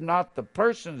accepteth not the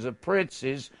persons of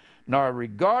princes, nor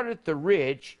regardeth the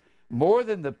rich more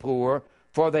than the poor,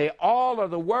 for they all are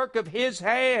the work of his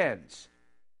hands.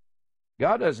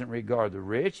 God doesn't regard the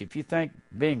rich. If you think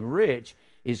being rich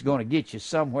is going to get you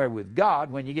somewhere with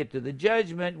God, when you get to the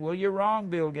judgment, well, you're wrong,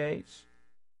 Bill Gates.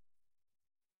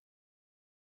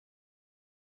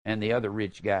 And the other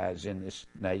rich guys in this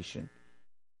nation.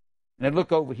 Now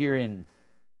look over here in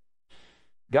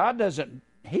God doesn't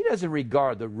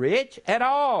regard the rich at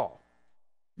all.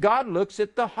 God looks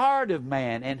at the heart of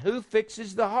man, and who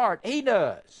fixes the heart? He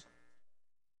does.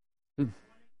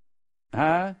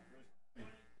 Huh?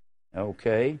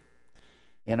 Okay.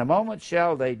 In a moment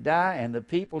shall they die, and the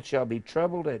people shall be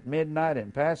troubled at midnight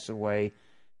and pass away.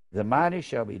 The mighty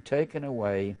shall be taken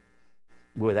away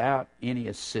without any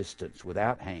assistance,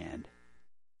 without hand.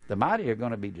 The mighty are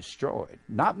going to be destroyed.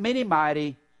 Not many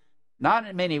mighty,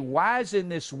 not many wise in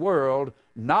this world,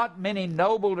 not many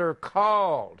noble are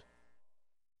called.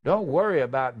 Don't worry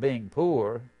about being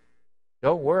poor.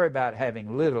 Don't worry about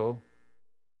having little.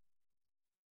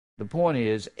 The point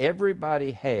is,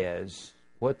 everybody has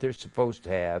what they're supposed to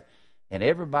have, and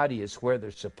everybody is where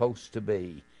they're supposed to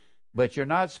be. But you're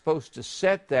not supposed to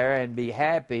sit there and be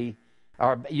happy,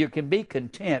 or you can be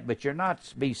content, but you're not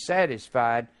to be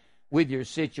satisfied with your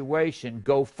situation.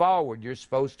 Go forward. You're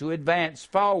supposed to advance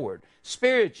forward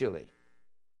spiritually.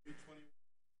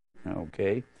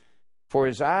 Okay. For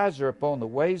his eyes are upon the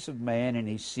ways of man, and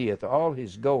he seeth all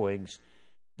his goings.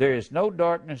 There is no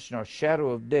darkness nor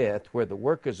shadow of death where the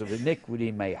workers of iniquity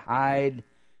may hide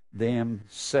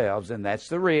themselves. And that's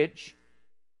the rich.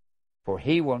 For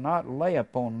he will not lay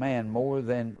upon man more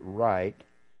than right,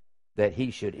 that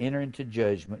he should enter into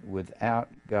judgment with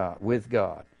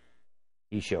God.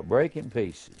 He shall break in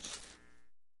pieces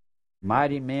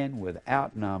mighty men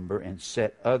without number, and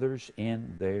set others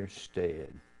in their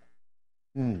stead.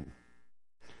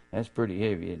 That's pretty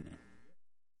heavy, isn't it?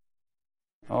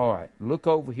 All right, look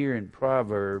over here in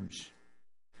Proverbs.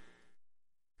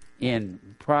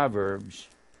 In Proverbs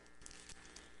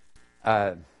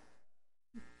 13.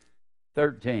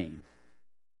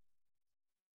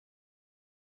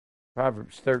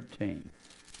 Proverbs 13.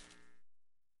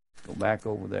 Go back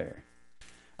over there.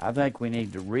 I think we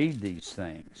need to read these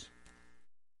things.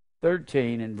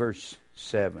 13 and verse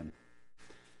 7.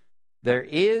 There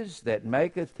is that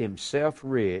maketh himself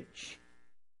rich,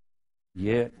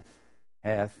 yet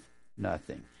hath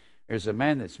nothing. There's a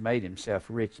man that's made himself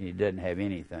rich and he doesn't have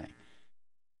anything.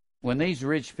 When these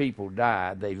rich people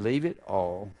die, they leave it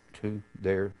all to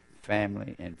their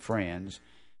family and friends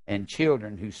and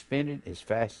children, who spend it as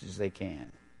fast as they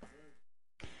can.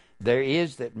 There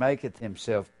is that maketh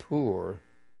himself poor,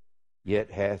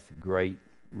 yet hath great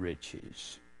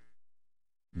riches.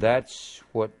 That's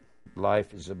what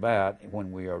life is about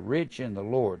when we are rich in the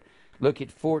Lord. Look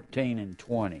at 14 and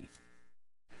 20.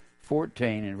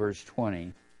 14 and verse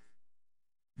 20.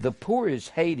 The poor is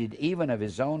hated even of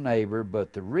his own neighbor,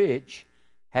 but the rich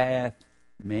hath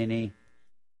many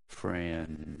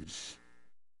friends.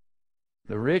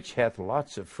 The rich hath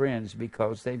lots of friends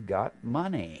because they've got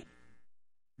money.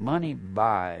 Money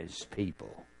buys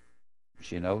people.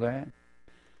 Did you know that?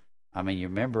 I mean, you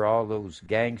remember all those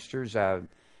gangsters?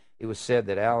 It was said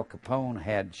that Al Capone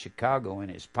had Chicago in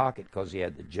his pocket because he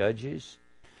had the judges,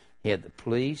 he had the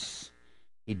police.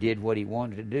 He did what he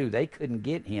wanted to do. They couldn't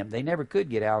get him. They never could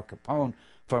get Al Capone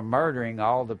for murdering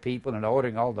all the people and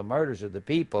ordering all the murders of the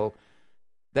people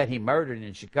that he murdered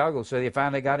in Chicago. So they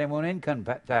finally got him on income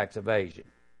tax evasion.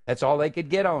 That's all they could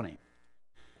get on him.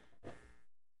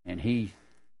 And he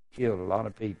killed a lot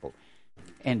of people.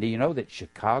 And do you know that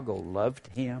Chicago loved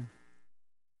him?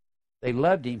 They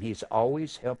loved him. He's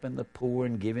always helping the poor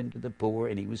and giving to the poor,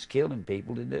 and he was killing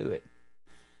people to do it.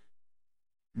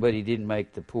 But he didn't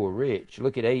make the poor rich.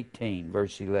 Look at 18,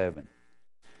 verse 11.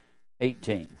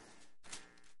 18.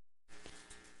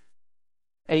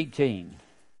 18.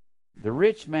 The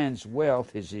rich man's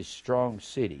wealth is his strong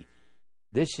city.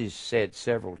 This is said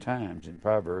several times in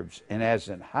Proverbs, and as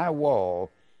an high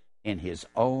wall in his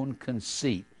own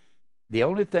conceit. The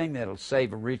only thing that'll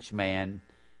save a rich man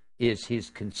is his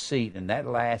conceit, and that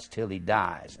lasts till he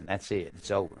dies, and that's it.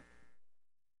 It's over.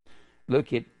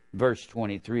 Look at verse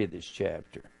 23 of this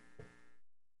chapter.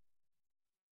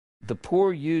 The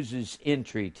poor uses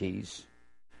entreaties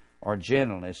or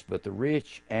gentleness, but the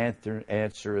rich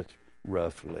answereth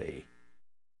roughly.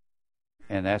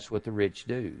 And that's what the rich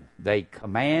do. They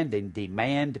command and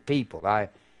demand people. I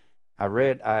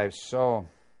saw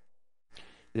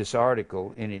this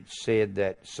article, and it said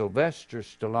that Sylvester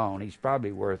Stallone, he's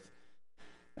probably worth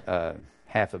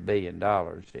 $500 million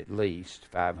at least,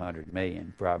 $500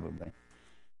 million probably.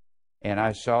 And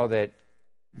I saw that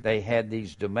they had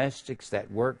these domestics that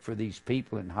worked for these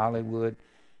people in Hollywood,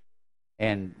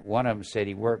 and one of them said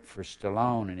he worked for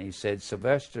Stallone, and he said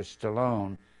Sylvester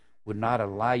Stallone would not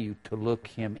allow you to look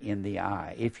him in the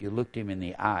eye. If you looked him in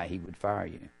the eye, he would fire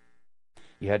you.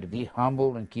 You had to be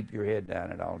humble and keep your head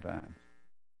down at all times.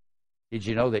 Did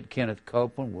you know that Kenneth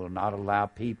Copeland will not allow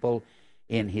people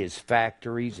in his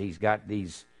factories? He's got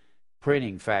these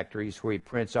printing factories where he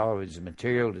prints all of his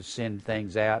material to send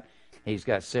things out. He's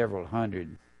got several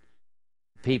hundred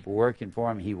people working for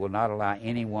him. He will not allow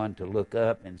anyone to look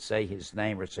up and say his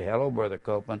name or say, "Hello, Brother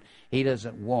Copeland." He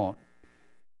doesn't want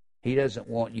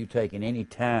you taking any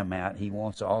time out. He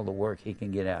wants all the work he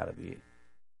can get out of you.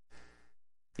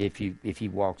 If he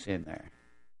walks in there,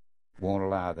 won't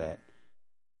allow that.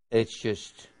 It's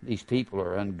just, these people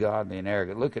are ungodly and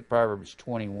arrogant. Look at Proverbs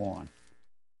 21.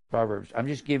 I'm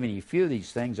just giving you a few of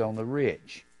these things on the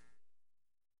rich.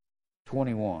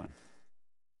 21.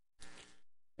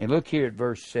 And look here at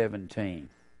verse 17.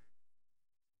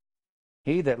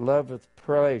 He that loveth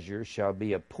pleasure shall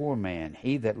be a poor man.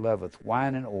 He that loveth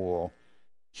wine and oil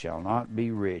shall not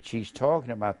be rich. He's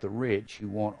talking about the rich who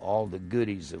want all the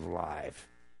goodies of life.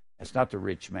 That's not the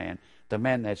rich man. The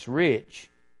man that's rich,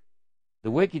 the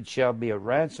wicked shall be a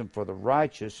ransom for the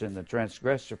righteous, and the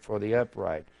transgressor for the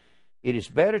upright. It is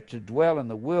better to dwell in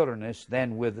the wilderness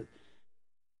than with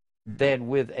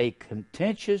a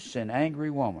contentious and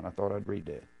angry woman. I thought I'd read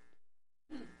that.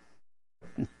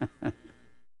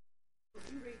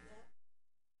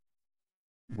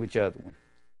 Which other one?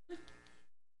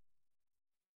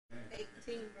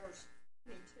 18 verse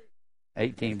 22.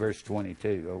 18 verse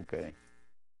 22, okay.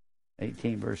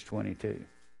 18 verse 22.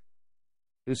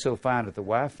 Whoso findeth a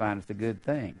wife findeth a good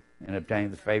thing, and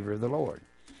obtaineth the favor of the Lord.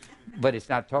 But it's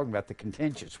not talking about the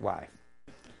contentious wife.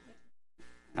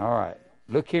 All right.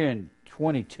 Look here in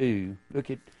 22. Look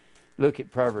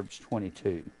at Proverbs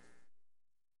 22.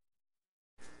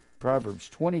 Proverbs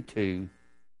 22.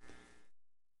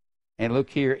 And look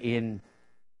here in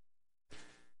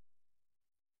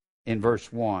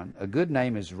verse 1. A good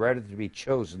name is rather to be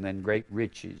chosen than great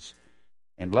riches,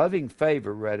 and loving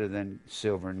favor rather than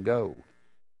silver and gold.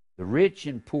 The rich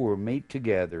and poor meet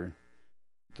together.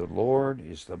 The Lord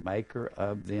is the maker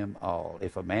of them all.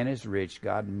 If a man is rich,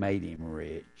 God made him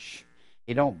rich.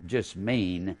 It doesn't just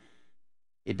mean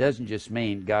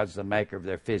God's the maker of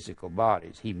their physical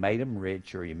bodies. He made them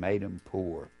rich or he made them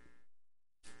poor.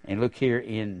 And look here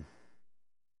in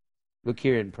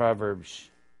Proverbs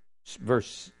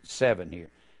verse 7 here.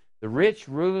 The rich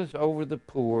ruleth over the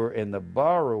poor, and the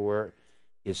borrower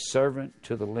is servant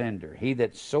to the lender. He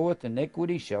that soweth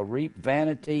iniquity shall reap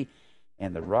vanity,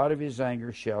 and the rod of his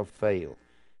anger shall fail.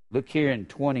 Look here in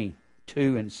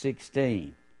 22 and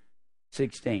 16.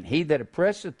 16. He that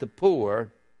oppresseth the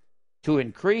poor to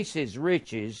increase his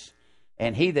riches,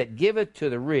 and he that giveth to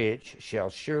the rich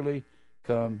shall surely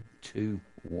come to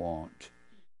want.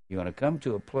 You're going to come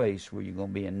to a place where you're going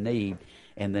to be in need,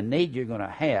 and the need you're going to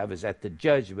have is at the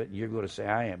judgment, and you're going to say,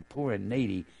 I am poor and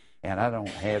needy, and I don't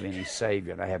have any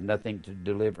Savior, and I have nothing to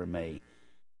deliver me.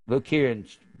 Look here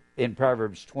in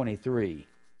Proverbs 23.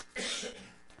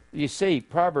 You see,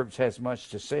 Proverbs has much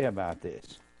to say about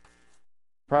this.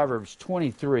 Proverbs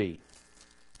 23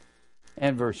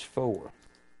 and verse 4.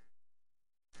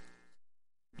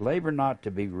 Labor not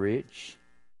to be rich.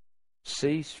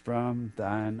 Cease from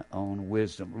thine own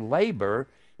wisdom. Labor,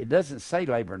 it doesn't say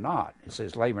labor not. It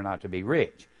says labor not to be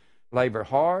rich. Labor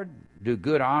hard, do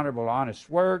good, honorable, honest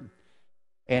work.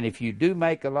 And if you do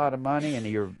make a lot of money and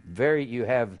you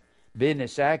have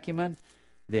business acumen,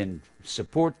 then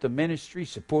support the ministry,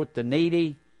 support the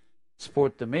needy,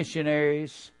 support the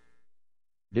missionaries,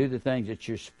 Do the things that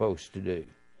you're supposed to do.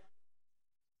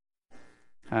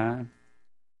 Huh?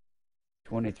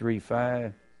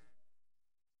 23:5.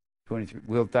 23.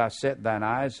 Wilt thou set thine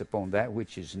eyes upon that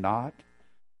which is not?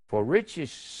 For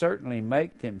riches certainly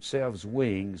make themselves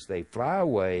wings. They fly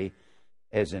away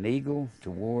as an eagle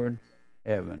toward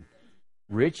heaven.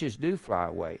 Riches do fly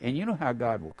away. And you know how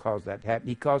God will cause that to happen?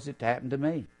 He caused it to happen to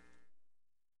me.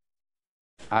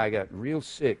 I got real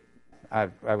sick. I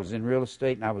was in real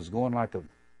estate, and I was working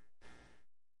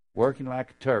like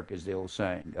a Turk, as the old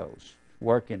saying goes.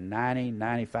 Working 90,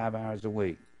 95 hours a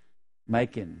week,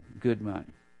 making good money.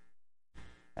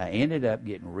 I ended up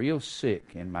getting real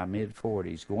sick in my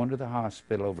mid-40s, going to the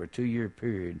hospital over a 2-year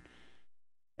period,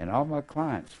 and all my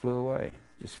clients flew away,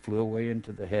 just flew away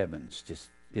into the heavens, just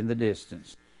in the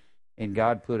distance. And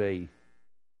God put a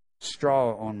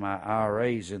straw on my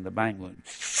IRAs in the bank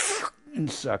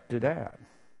and sucked it out.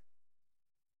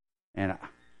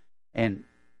 And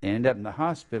ended up in the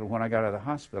hospital. When I got out of the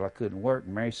hospital, I couldn't work.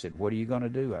 Mary said, "What are you going to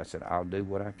do?" I said, "I'll do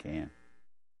what I can.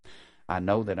 I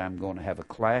know that I'm going to have a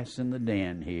class in the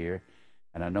den here,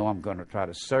 and I know I'm going to try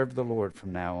to serve the Lord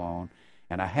from now on."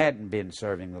 And I hadn't been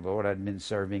serving the Lord. I'd been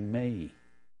serving me.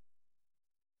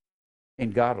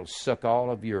 And God will suck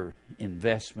all of your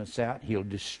investments out. He'll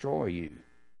destroy you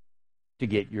to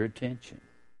get your attention.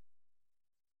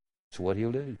 That's what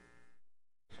He'll do.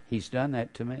 He's done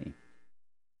that to me.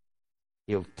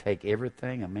 He'll take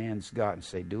everything a man's got and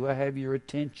say, "Do I have your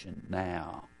attention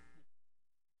now?"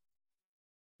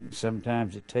 And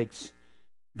sometimes it takes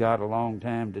God a long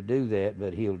time to do that,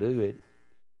 but He'll do it.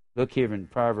 Look here in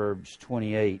Proverbs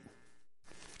 28.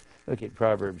 Look at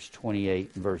Proverbs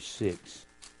 28, verse 6.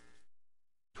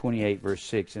 28, verse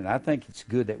 6. And I think it's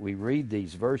good that we read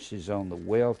these verses on the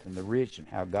wealth and the rich and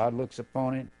how God looks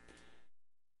upon it.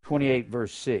 28,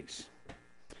 verse 6.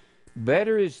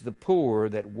 Better is the poor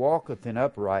that walketh in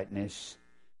uprightness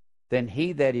than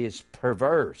he that is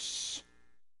perverse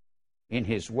in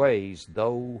his ways,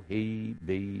 though he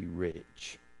be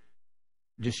rich.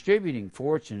 Distributing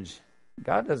fortunes,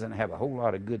 God doesn't have a whole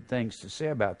lot of good things to say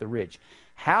about the rich.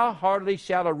 How hardly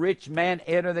shall a rich man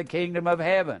enter the kingdom of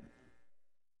heaven?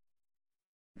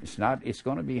 It's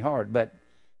going to be hard, but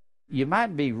you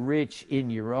might be rich in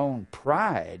your own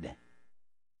pride.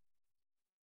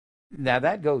 Now,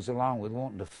 that goes along with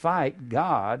wanting to fight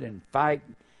God and fight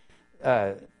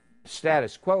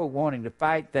status quo, wanting to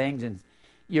fight things, and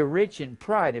you're rich in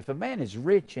pride. If a man is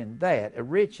rich in that,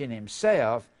 rich in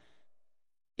himself,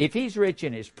 if he's rich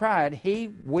in his pride,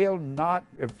 he will not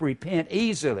repent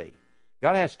easily.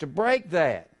 God has to break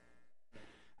that.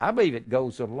 I believe it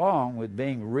goes along with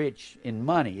being rich in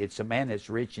money. It's a man that's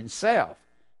rich in self.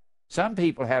 Some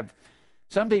people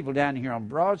down here on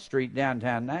Broad Street,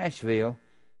 downtown Nashville,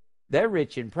 they're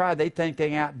rich in pride. They think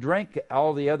they outdrink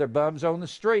all the other bums on the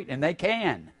street, and they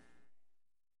can.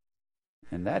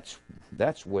 And that's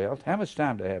wealth. How much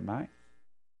time do I have, Mike?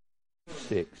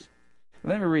 6.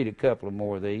 Let me read a couple of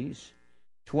more of these.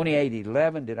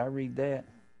 28:11. Did I read that?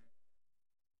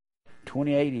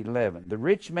 28:11. The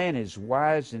rich man is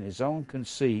wise in his own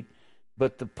conceit,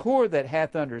 but the poor that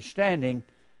hath understanding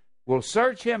will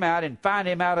search him out and find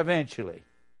him out eventually.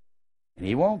 And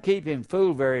he won't keep him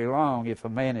fooled very long. If a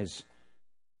man is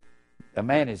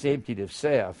emptied of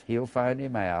self, he'll find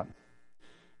him out.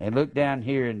 And look down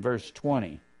here in verse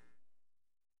 20.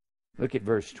 Look at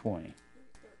verse 20.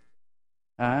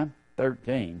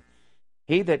 13.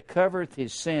 He that covereth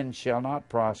his sins shall not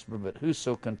prosper, but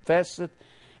whoso confesseth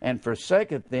and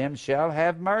forsaketh them shall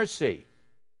have mercy.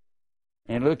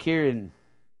 And look here in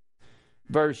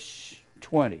verse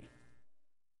 20.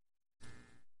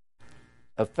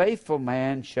 A faithful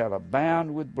man shall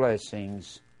abound with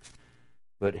blessings,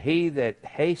 but he that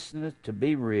hasteneth to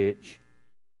be rich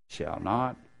shall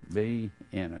not be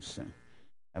innocent.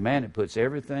 A man that puts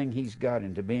everything he's got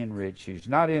into being rich, who's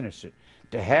not innocent.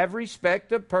 To have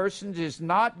respect of persons is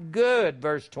not good,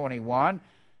 verse 21.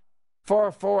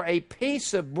 For a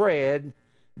piece of bread,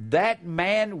 that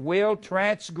man will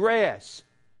transgress.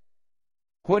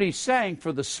 What he's saying,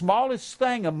 for the smallest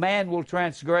thing, a man will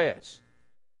transgress.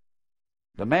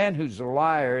 The man who's a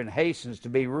liar and hastens to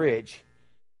be rich,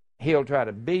 he'll try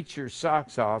to beat your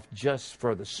socks off just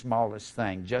for the smallest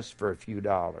thing, just for a few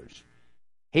dollars.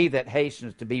 He that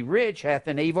hastens to be rich hath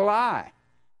an evil eye,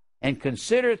 and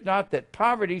considereth not that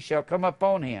poverty shall come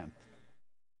upon him.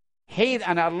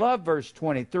 And I love verse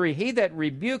 23, he that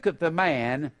rebuketh a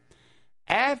man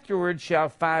afterward shall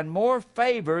find more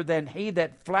favor than he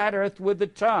that flattereth with the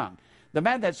tongue. The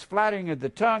man that's flattering with the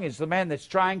tongue is the man that's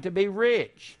trying to be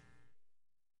rich.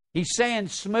 He's saying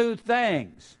smooth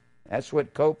things. That's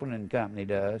what Copeland and Company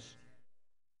does.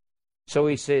 So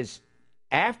he says,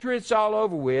 After it's all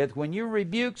over with, when you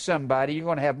rebuke somebody, you're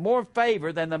going to have more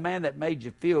favor than the man that made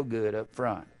you feel good up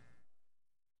front.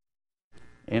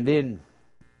 And then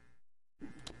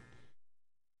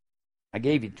I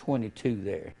gave you 22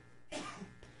 there.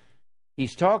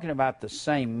 He's talking about the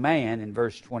same man in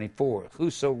verse 24.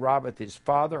 Whoso robbeth his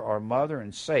father or mother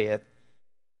and saith,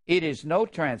 it is no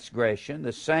transgression,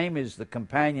 the same is the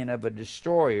companion of a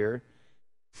destroyer.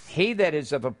 He that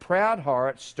is of a proud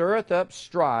heart stirreth up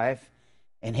strife,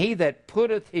 and he that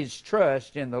putteth his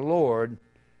trust in the Lord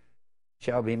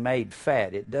shall be made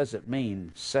fat. It doesn't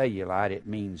mean cellulite, it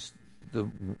means the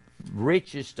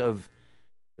richest of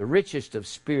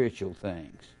spiritual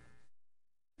things.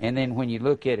 And then when you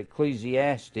look at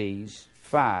Ecclesiastes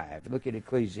 5, look at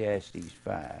Ecclesiastes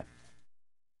 5.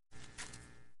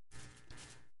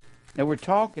 Now we're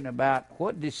talking about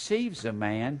what deceives a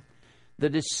man. The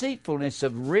deceitfulness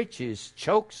of riches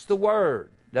chokes the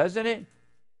word, doesn't it?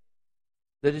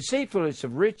 The deceitfulness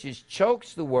of riches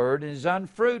chokes the word and is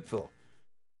unfruitful.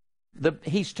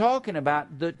 He's talking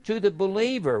about to the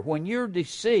believer, when you're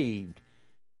deceived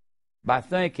by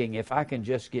thinking, if I can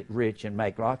just get rich and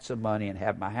make lots of money and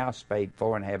have my house paid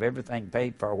for and have everything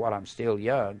paid for while I'm still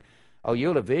young, oh,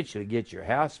 you'll eventually get your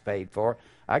house paid for.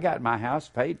 I got my house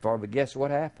paid for, but guess what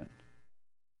happened?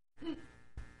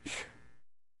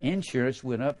 Insurance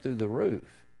went up through the roof.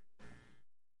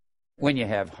 When you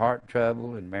have heart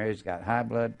trouble and Mary's got high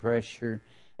blood pressure,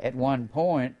 at one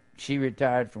point she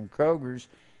retired from Kroger's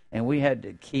and we had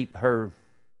to keep her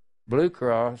Blue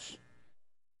Cross,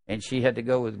 and she had to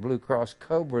go with Blue Cross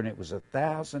Cobra, and it was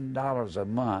 $1,000 a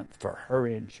month for her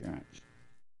insurance.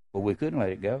 But we couldn't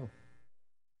let it go,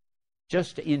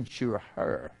 just to insure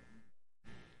her.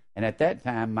 And at that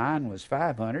time, mine was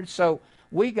 $500. So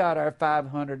we got our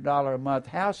 $500 a month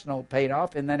house note paid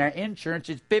off, and then our insurance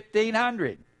is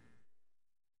 $1,500.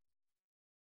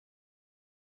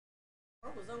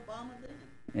 What was Obama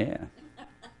then? Yeah.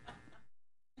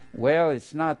 Well,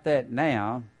 it's not that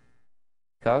now,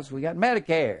 because we got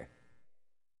Medicare.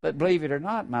 But believe it or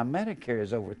not, my Medicare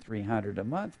is over $300 a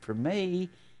month for me,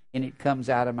 and it comes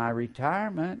out of my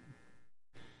retirement.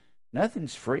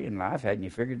 Nothing's free in life. Hadn't you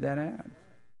figured that out?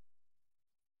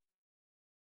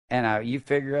 And you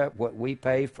figure out what we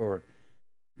pay for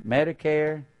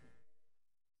Medicare,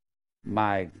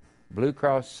 my Blue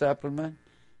Cross supplement.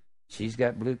 She's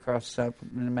got Blue Cross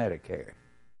supplement and Medicare.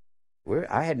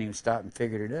 I hadn't even stopped and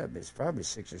figured it up. It's probably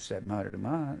 $600 or $700 a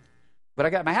month. But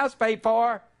I got my house paid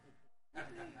for.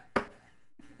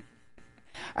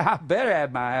 I better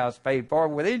have my house paid for.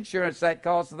 With insurance, that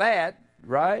costs that,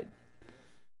 right?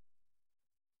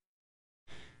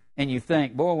 And you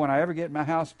think, boy, when I ever get my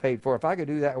house paid for, if I could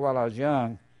do that while I was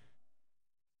young.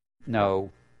 No.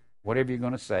 Whatever you're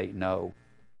going to say, no.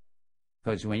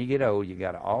 Because when you get old, you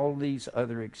got all these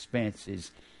other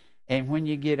expenses. And when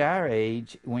you get our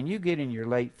age, when you get in your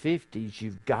late 50s,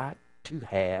 you've got to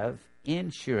have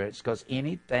insurance, because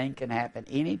anything can happen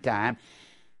anytime.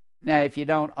 Now, if you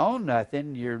don't own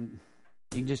nothing, you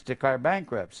can just declare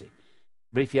bankruptcy.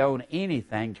 But if you own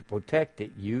anything to protect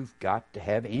it, you've got to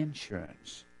have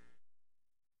insurance.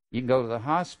 You can go to the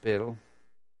hospital.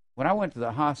 When I went to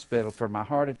the hospital for my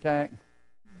heart attack,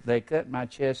 they cut my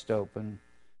chest open,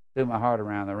 threw my heart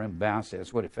around the room, bounced it.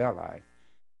 That's what it felt like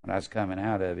when I was coming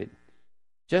out of it.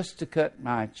 Just to cut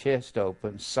my chest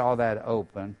open, saw that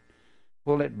open,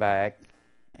 pull it back,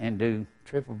 and do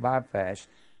triple bypass.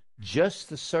 Just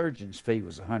the surgeon's fee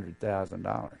was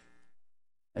 $100,000.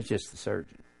 That's just the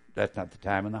surgeon. That's not the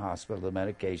time in the hospital, the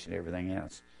medication, everything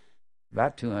else.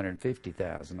 About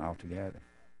 $250,000 altogether.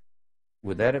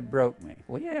 Would that have broke me?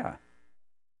 Well, yeah.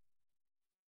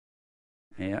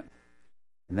 Yeah.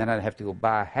 And then I'd have to go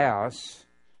buy a house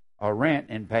or rent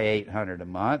and pay $800 a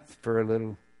month for a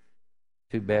little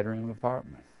 2-bedroom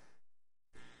apartment.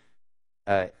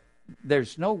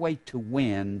 There's no way to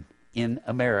win in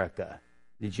America.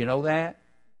 Did you know that?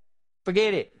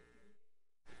 Forget it.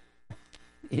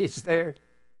 Is there?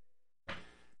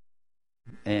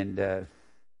 And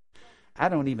I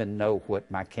don't even know what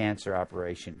my cancer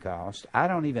operation cost. I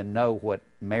don't even know what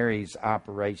Mary's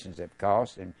operations have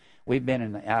cost. And we've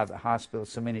been out of the hospital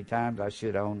so many times, I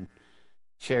should own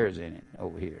shares in it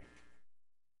over here.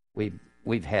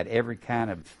 We've had every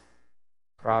kind of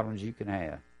problems you can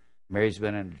have. Mary's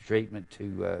been under treatment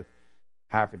to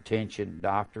hypertension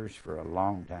doctors for a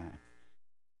long time.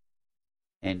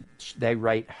 And they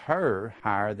rate her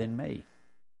higher than me.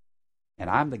 And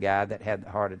I'm the guy that had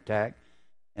the heart attack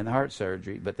and the heart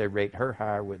surgery, but they rate her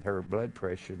higher with her blood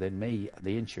pressure than me,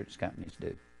 the insurance companies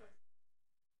do.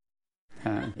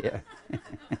 Yeah.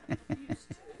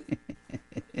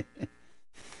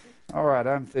 All right,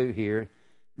 I'm through here.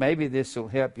 maybe this will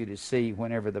help you to see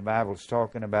whenever the Bible's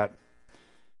talking about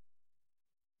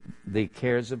the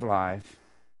cares of life,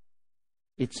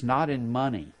 it's not in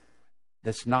money.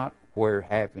 That's not where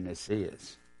happiness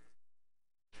is.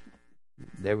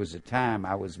 There was a time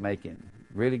I was making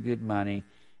really good money,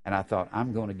 and I thought,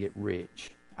 I'm going to get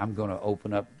rich. I'm going to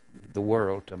open up the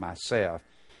world to myself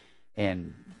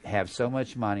and have so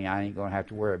much money I ain't going to have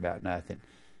to worry about nothing.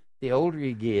 The older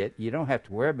you get, you don't have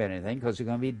to worry about anything because you're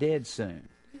going to be dead soon.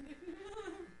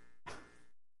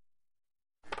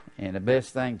 And the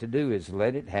best thing to do is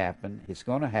let it happen. It's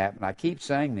going to happen. I keep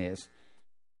saying this.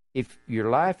 If your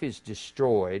life is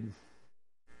destroyed,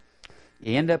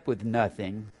 you end up with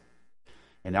nothing,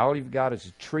 and all you've got is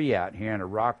a tree out here and a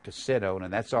rock to sit on,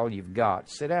 and that's all you've got.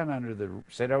 Sit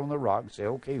on the rock and say,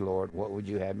 okay, Lord, what would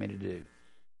you have me to do?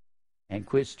 And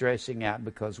quit stressing out,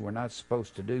 because we're not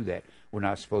supposed to do that. We're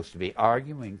not supposed to be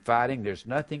arguing, fighting. There's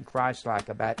nothing Christ-like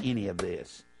about any of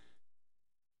this.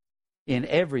 In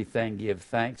everything give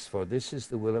thanks, for this is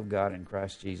the will of God in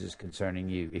Christ Jesus concerning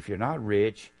you. If you're not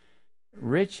rich,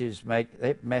 riches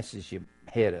messes your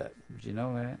head up. Did you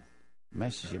know that?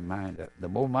 Messes your mind up. The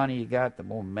more money you got, the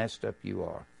more messed up you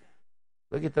are.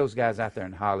 Look at those guys out there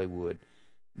in Hollywood.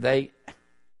 They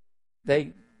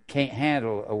can't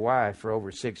handle a wife for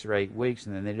over 6 or 8 weeks,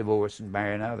 and then they divorce and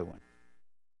marry another one.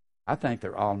 I think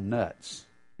they're all nuts.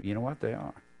 You know what? They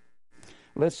are.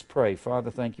 Let's pray.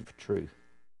 Father, thank you for truth.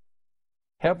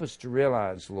 Help us to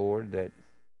realize, Lord, that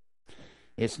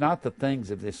it's not the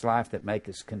things of this life that make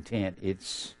us content.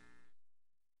 It's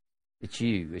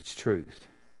you. It's truth.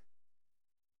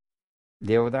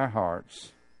 Deal with our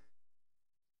hearts.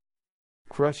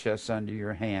 Crush us under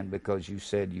your hand, because you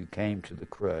said you came to the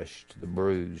crushed, to the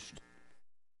bruised.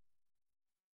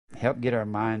 Help get our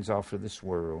minds off of this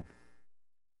world.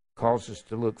 Cause us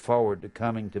to look forward to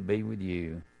coming to be with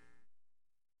you.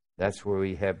 That's where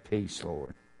we have peace,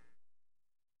 Lord.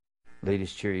 Lead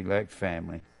us to your elect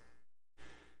family.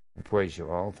 We praise you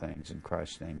all things. In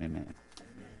Christ's name, amen.